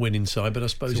give it to the winning side. But I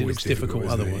suppose it looks difficult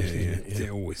otherwise. It's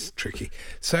always tricky.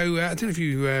 So I don't know if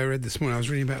you read this morning. I was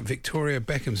reading about Victoria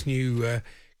Beckham's new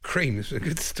cream. It's a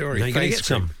good story. Now you're going to get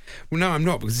some. Well, no, I'm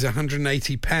not, because it's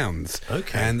 £180.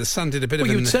 Okay. And the Sun did a bit of.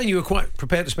 You were saying you were quite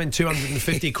prepared to spend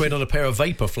 250 quid on a pair of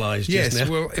Vaporflies. Yes. Just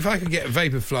now. Well, if I could get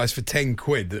Vaporflies for 10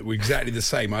 quid that were exactly the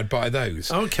same, I'd buy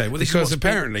those. Okay. Well, because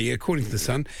apparently, according to the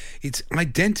Sun, it's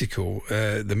identical.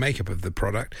 The makeup of the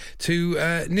product to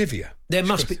Nivea. There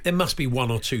must be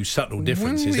one or two subtle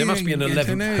differences. Well, there must be an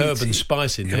 11th herb and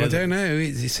spice in there. I don't know.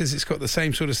 It says it's got the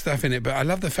same sort of stuff in it, but I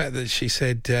love the fact that she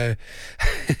said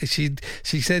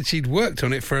she said she'd worked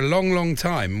on it for a long, long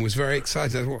time and was very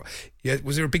excited. I thought,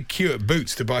 was there a big queue at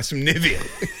Boots to buy some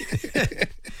Nivea?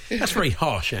 That's very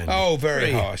harsh, Andy. Oh,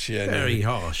 very harsh, yeah. Very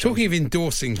harsh. Talking of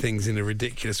endorsing things in a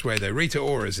ridiculous way, though, Rita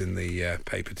Ora's in the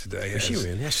paper today. Is she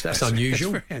really? That's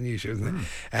unusual. That's very unusual, isn't it?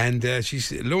 And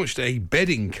she's launched a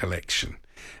bedding collection.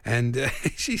 And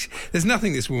there's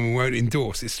nothing this woman won't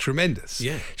endorse. It's tremendous.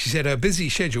 Yeah. She said her busy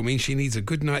schedule means she needs a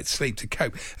good night's sleep to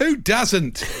cope. Who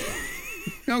doesn't?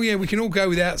 Oh, yeah, we can all go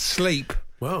without sleep.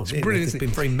 Well, it's brilliant. There's been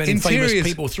very many famous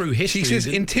people through history. She says,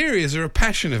 interiors are a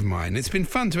passion of mine. It's been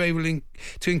fun to be able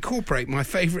to incorporate my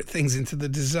favourite things into the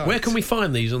design. Where can we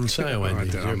find these on sale,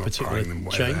 Andy? I'm not buying them.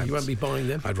 Chain? You won't be buying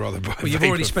them? I'd rather buy. Well, you've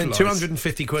already spent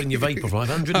 250 quid on your Vaporfly,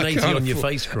 180 on your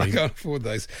face cream. I can't afford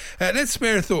those. Let's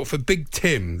spare a thought for Big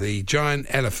Tim, the giant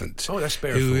elephant. Oh, that's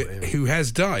spare a thought. Who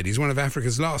has died. He's one of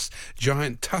Africa's last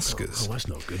giant tuskers. Oh, that's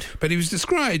not good. But he was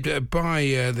described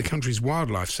by the country's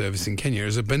wildlife service in Kenya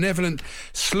as a benevolent,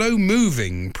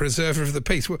 slow-moving preserver of the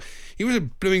peace. Well, he was a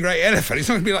blooming great elephant. It's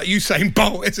not going to be like Usain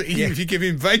Bolt, is it? If you give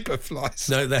him Vaporflies.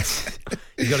 No,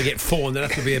 you've got to get 4 and they'll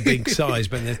have to be a big size,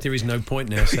 but there is no point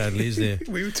now, sadly, is there?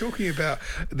 We were talking about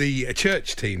the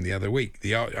church team the other week.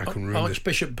 I couldn't remember.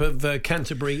 Archbishop of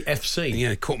Canterbury FC. Yeah,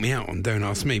 it caught me out on Don't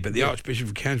Ask Me, but the Archbishop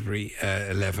of Canterbury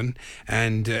 11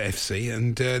 and FC,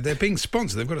 and they're being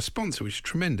sponsored. They've got a sponsor, which is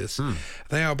tremendous.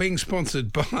 They are being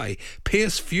sponsored by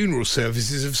Pierce Funeral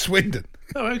Services of Swindon.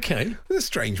 Oh, okay. It's a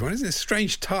strange one, isn't it? A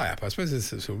strange tie-up. I suppose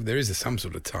there is some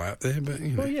sort of tie-up there, but,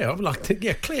 Well, yeah, I'd like to...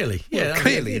 Yeah, clearly. Yeah, well,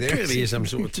 clearly. There clearly is some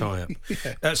sort of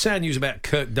tie-up. Sad news about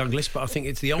Kirk Douglas, but I think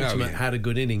it's the ultimate had a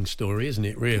good innings story, isn't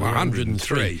it, really?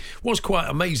 103. Was quite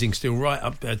amazing still, right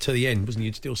up to the end, wasn't it?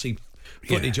 You'd still see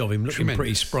footage of him looking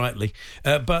pretty sprightly.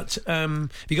 But have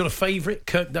you got a favourite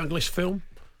Kirk Douglas film?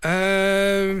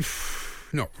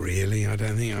 Not really, I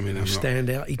don't think. I mean, stand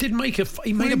out. He did make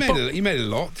he made a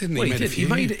lot, didn't he?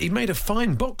 Well, he made a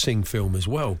fine boxing film as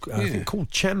well, I think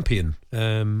called Champion,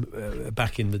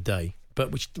 back in the day,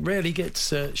 but which rarely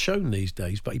gets shown these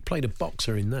days. But he played a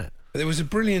boxer in that. There was a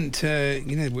brilliant,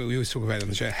 we always talk about it on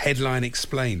the show, headline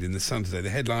explained in the Sun today. The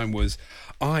headline was,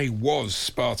 "I was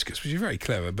Spartacus," which is very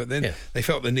clever, but then they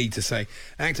felt the need to say,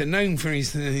 actor known for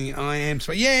his thing, "I am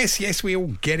Spartacus." Yes, we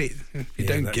all get it. If you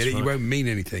don't get it, you won't mean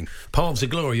anything. Paths of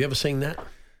Glory, you ever seen that?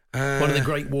 One of the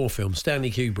great war films,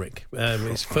 Stanley Kubrick.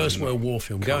 It's First World War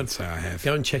film. Go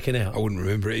and check it out. I wouldn't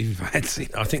remember it even if I had seen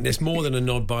it. I think there's more than a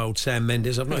nod by old Sam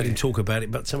Mendes. I've not heard him talk about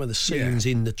it, but some of the scenes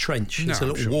in the trench. It's a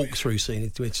little walk-through scene.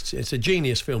 It's a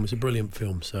genius film. It's a brilliant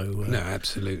film. So no,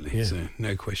 absolutely. Yeah. So,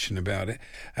 no question about it.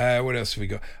 What else have we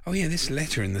got? Oh, yeah, this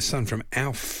letter in the Sun from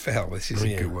Alf Fell. This is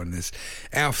a good one.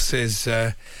 Alf says...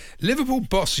 Liverpool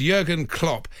boss Jurgen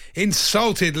Klopp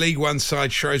insulted League One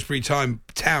side Shrewsbury Town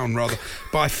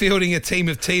by fielding a team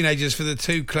of teenagers for the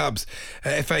two clubs'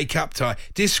 FA Cup tie.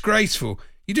 Disgraceful.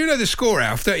 You do know the score,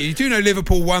 Alf, don't you? You do know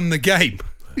Liverpool won the game.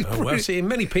 Oh, well, see, in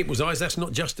many people's eyes, that's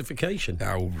not justification.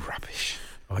 Oh, rubbish.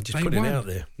 I just put it out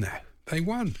there. No. They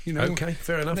won, Okay,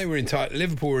 fair enough. They were entitled.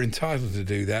 Liverpool were entitled to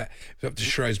do that. It was up to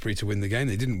Shrewsbury to win the game.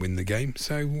 They didn't win the game.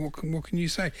 So what can you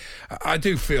say? I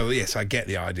do feel, yes, I get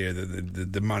the idea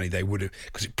that the money they would have,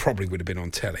 because it probably would have been on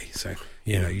telly. So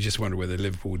you just wonder whether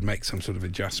Liverpool would make some sort of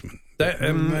adjustment.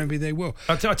 Maybe they will.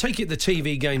 I take it the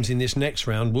TV games in this next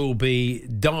round will be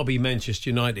Derby Manchester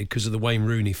United because of the Wayne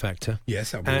Rooney factor.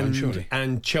 Yes, that'll be one, surely.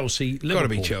 And Chelsea Liverpool. Got to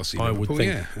be Chelsea I Liverpool, would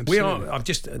think. Yeah,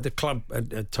 absolutely. The club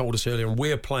told us earlier, and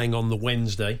we're playing on the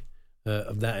Wednesday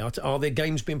of that. Are there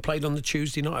games being played on the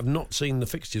Tuesday night? I've not seen the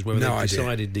fixtures whether they've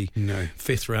decided the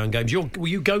fifth round games. Will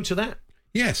you go to that?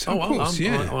 Yes, of course,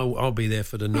 I'll be there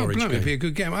for the Norwich game. It'll be a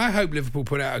good game. I hope Liverpool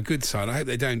put out a good side. I hope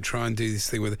they don't try and do this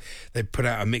thing where they put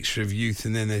out a mixture of youth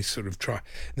and then they sort of try,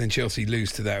 and then Chelsea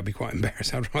lose to that. It would be quite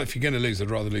embarrassing. If you're going to lose,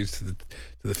 I'd rather lose to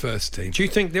the first team. Do you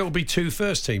think there will be 2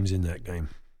 first teams in that game?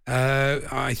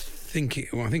 I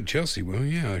think Chelsea will.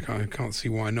 Yeah, I can't see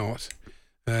why not.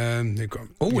 They've got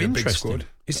a big squad.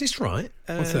 Is this right?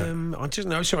 What's that? I just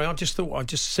no. Sorry, I just thought I'd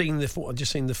just seen the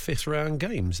 5th round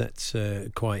games. That's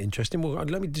quite interesting. Well,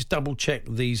 let me just double check.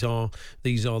 These are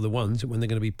the ones when they're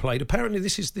going to be played. Apparently,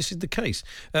 this is the case.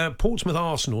 Portsmouth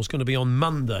Arsenal is going to be on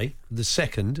Monday, the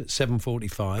 2nd, at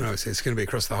 7:45. Oh, so it's going to be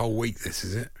across the whole week. This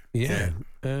is it. Yeah.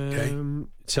 Okay.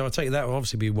 So I take that will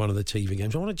obviously be one of the TV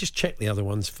games. I want to just check the other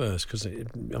ones first because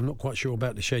I'm not quite sure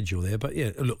about the schedule there. But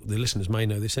yeah, look, the listeners may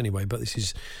know this anyway, but this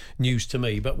is news to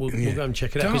me. But we'll go and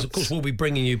check it out because, of course, we'll be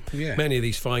bringing you many of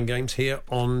these fine games here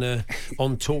on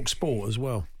Talk Sport as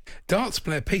well. Darts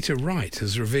player Peter Wright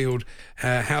has revealed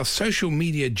how social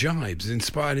media jibes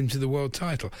inspired him to the world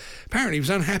title. Apparently, he was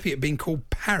unhappy at being called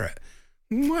Parrot.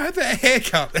 Well, have that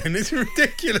haircut then. It's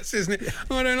ridiculous, isn't it?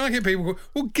 Oh, I don't like it. People go,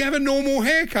 well, have a normal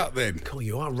haircut then. God,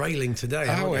 you are railing today.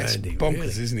 Oh, it's Andy, bonkers, really?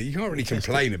 Isn't it? You can't really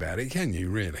complain about it, can you,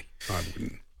 really? I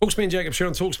wouldn't. Hawksby and Jacobs here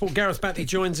on TalkSport. Gareth Batley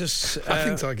joins us.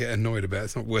 Things I get annoyed about.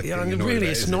 It's not worth getting annoyed really, about,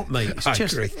 it's not, mate.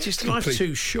 It's just life's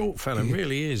too short, fella. It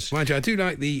really is. Mind you, I do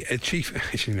like the chief...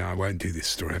 Actually, no, I won't do this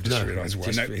story. I've just realised why.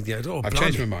 I've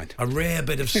changed my mind. A rare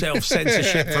bit of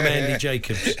self-censorship from Andy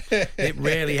Jacobs. It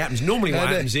rarely happens. Normally what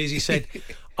happens is he said...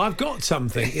 I've got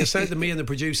something. He'll say to me and the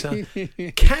producer,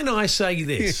 can I say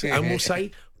this? And we'll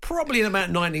say, probably in about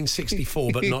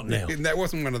 1964, but not now. That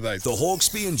wasn't one of those. The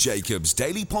Hawksby and Jacobs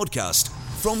Daily Podcast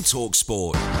from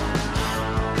TalkSport.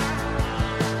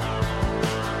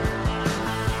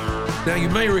 Now, you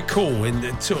may recall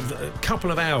in sort of a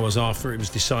couple of hours after it was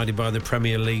decided by the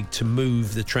Premier League to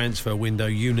move the transfer window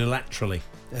unilaterally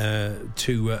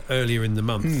to earlier in the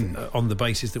month on the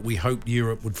basis that we hoped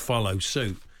Europe would follow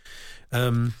suit.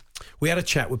 We had a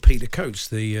chat with Peter Coates,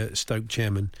 the Stoke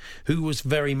chairman, who was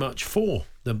very much for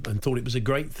them and thought it was a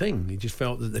great thing. He just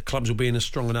felt that the clubs will be in a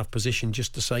strong enough position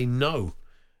just to say no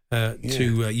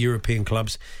to European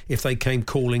clubs if they came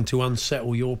calling to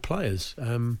unsettle your players.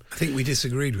 I think we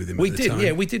disagreed with him at the time.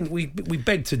 Yeah, we didn't. We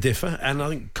begged to differ, and I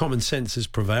think common sense has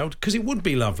prevailed, because it would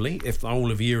be lovely if the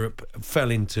whole of Europe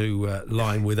fell into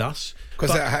line with us.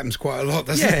 Because that happens quite a lot,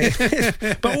 doesn't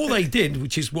it? But all they did,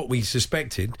 which is what we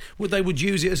suspected, they would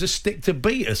use it as a stick to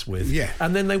beat us with. Yeah.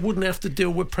 And then they wouldn't have to deal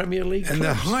with Premier League clubs. And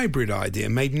the hybrid idea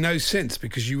made no sense,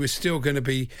 because you were still going to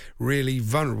be really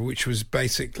vulnerable, which was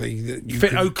basically that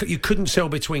you couldn't sell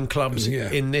between clubs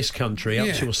in this country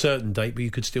up to a certain date, but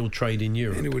you could still trade in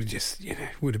Europe. And it would have just,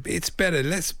 it's better.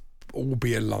 Let's all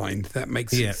be aligned. That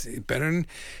makes it better. And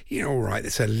all right,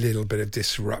 there's a little bit of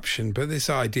disruption, but this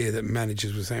idea that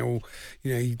managers were saying,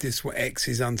 this X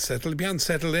is unsettled, he'll be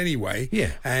unsettled anyway.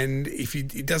 Yeah. And if he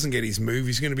doesn't get his move,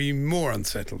 he's going to be more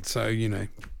unsettled. So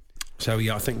So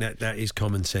I think that is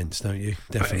common sense, don't you?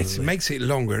 Definitely. It makes it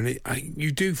longer, and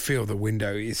you do feel the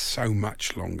window is so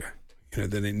much longer,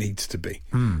 than it needs to be,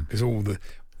 because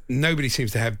nobody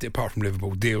seems to have, apart from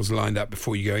Liverpool, deals lined up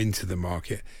before you go into the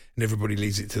market, and everybody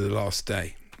leaves it to the last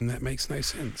day, and that makes no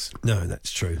sense. No,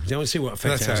 that's true. I want to see what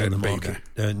effect it has on the market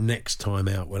next time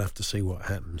out. We'll have to see what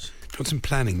happens. Got some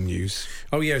planning news.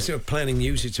 Oh yeah, so planning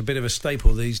news. It's a bit of a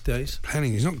staple these days.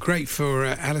 Planning is not great for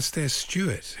Alastair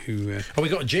Stewart, who. We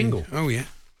got a jingle. Oh yeah.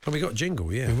 Oh, we got a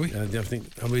jingle, yeah. Have we? I think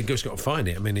we've just got to find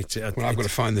it. I mean, I've got to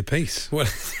find the piece. Well,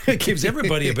 it gives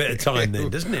everybody a bit of time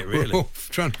then, doesn't it, really? We're all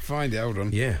trying to find it. Hold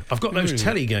on. Yeah. I've got those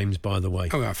telly games, by the way.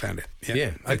 Oh, I found it.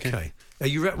 Yeah. Okay. Are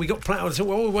you we got plans? So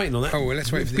we're waiting on that. Oh, well,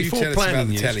 let's wait for you to tell us about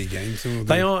the telly games.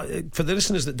 They are, for the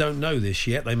listeners that don't know this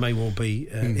yet, they may well be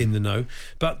in the know,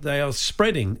 but they are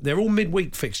spreading. They're all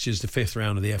midweek fixtures, the 5th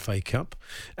round of the FA Cup,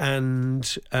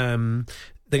 and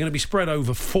they're going to be spread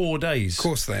over 4 days. Of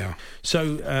course they are.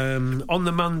 So on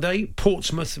the Monday,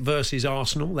 Portsmouth versus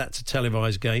Arsenal. That's a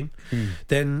televised game.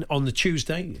 Then on the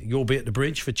Tuesday, you'll be at the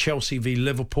Bridge for Chelsea v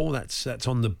Liverpool. That's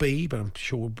on the B, but I'm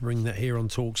sure we'll bring that here on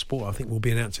Talk Sport. I think we'll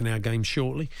be announcing our game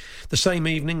shortly. The same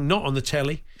evening, not on the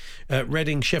telly,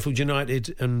 Reading, Sheffield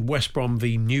United and West Brom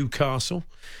v Newcastle.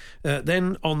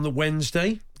 Then on the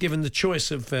Wednesday, given the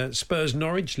choice of Spurs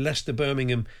Norwich, Leicester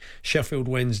Birmingham, Sheffield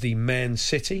Wednesday Man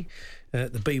City.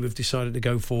 The B, we've decided to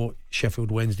go for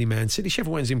Sheffield Wednesday Man City.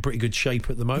 Sheffield Wednesday in pretty good shape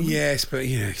at the moment. Yes, but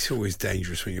it's always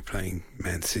dangerous when you're playing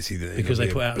Man City because they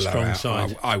put out a strong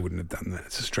side. I wouldn't have done that.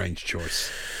 It's a strange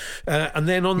choice. And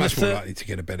then on much more likely to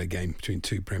get a better game between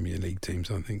two Premier League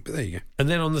teams, I think. But there you go. And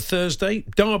then on the Thursday,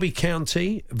 Derby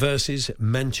County versus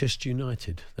Manchester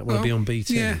United. That will be on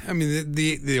BT. Yeah, I mean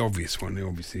the obvious one.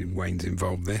 Obviously, Wayne's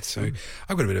involved there, so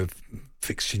I've got a bit of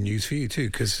fixture news for you too,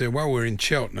 because while we're in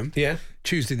Cheltenham,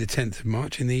 Tuesday the 10th of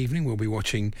March in the evening, we'll be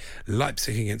watching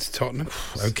Leipzig against Tottenham.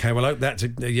 Okay, well, I hope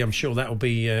I'm sure that will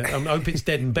be. I hope it's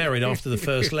dead and buried after the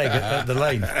first leg at the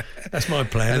Lane. That's my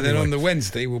plan. And then on the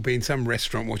Wednesday, we'll be in some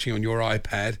restaurant watching on your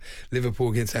iPad Liverpool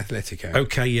against Atletico.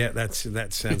 Okay, yeah, that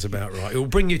sounds about right. It'll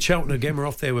bring you Cheltenham again. We're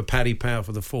off there with Paddy Power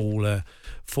for the full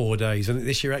 4 days. And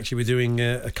this year, actually, we're doing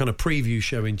a kind of preview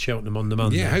show in Cheltenham on the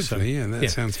Monday. Yeah, hopefully,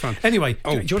 that sounds fun. Anyway, do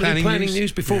you want to do planning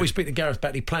news? Before we speak to Gareth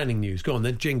Batley, planning news. Go on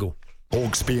then, jingle.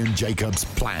 Hawksbee and Jacobs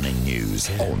planning news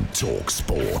on Talk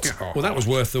Sport. Well, that was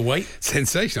worth the wait.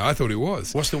 Sensational. I thought it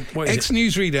was.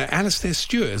 Ex-newsreader Alastair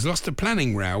Stewart has lost a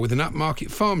planning row with an upmarket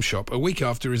farm shop a week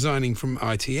after resigning from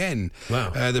ITN.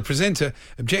 Wow. The presenter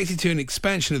objected to an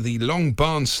expansion of the Long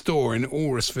Barn store in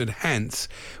Alresford, Hants,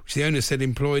 which the owner said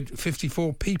employed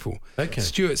 54 people. Okay.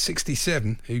 Stewart,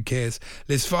 67, who cares,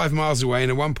 lives 5 miles away in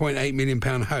a £1.8 million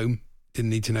home.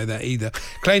 Didn't need to know that either.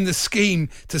 Claimed the scheme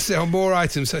to sell more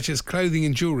items such as clothing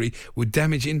and jewellery would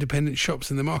damage independent shops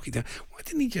in the market. Why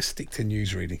didn't he just stick to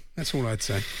news reading? That's all I'd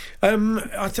say.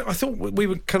 I thought we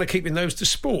were kind of keeping those to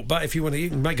sport, but if you want to, you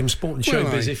can make them sport and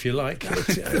showbiz if you like. I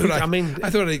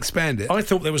thought I'd expand it. I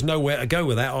thought there was nowhere to go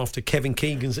with that after Kevin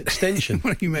Keegan's extension.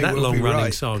 That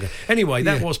long-running saga. Anyway,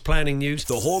 that was planning news.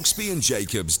 The Hawksbee and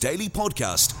Jacobs Daily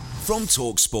Podcast from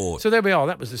Talk Sport. So there we are.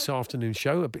 That was this afternoon's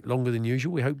show, a bit longer than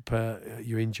usual. We hope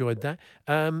you enjoyed that.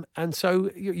 And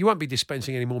so you won't be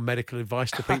dispensing any more medical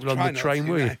advice to people on the train,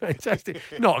 will you? Fantastic.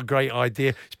 Not a great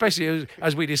idea, especially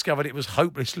as we discovered it was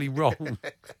hopelessly wrong.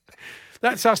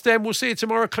 That's us then. We'll see you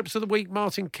tomorrow. Clips of the week,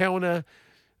 Martin Kellner,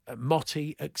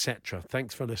 Motti, etc.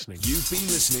 Thanks for listening. You've been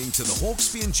listening to the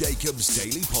Hawksbee and Jacobs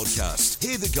Daily Podcast.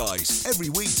 Hear the guys every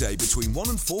weekday between 1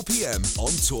 and 4 p.m.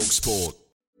 on Talk Sport.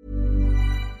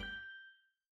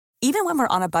 Even when we're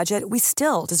on a budget, we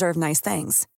still deserve nice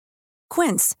things.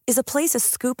 Quince is a place to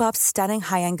scoop up stunning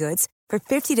high-end goods for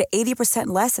 50 to 80%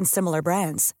 less than similar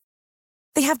brands.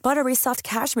 They have buttery soft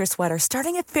cashmere sweaters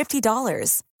starting at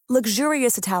 $50,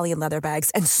 luxurious Italian leather bags,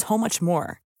 and so much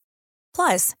more.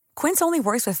 Plus, Quince only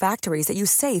works with factories that use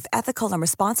safe, ethical, and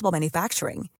responsible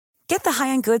manufacturing. Get the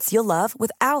high-end goods you'll love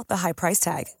without the high price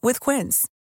tag with Quince.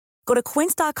 Go to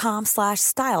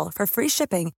quince.com/style for free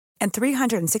shipping and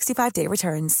 365-day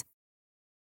returns.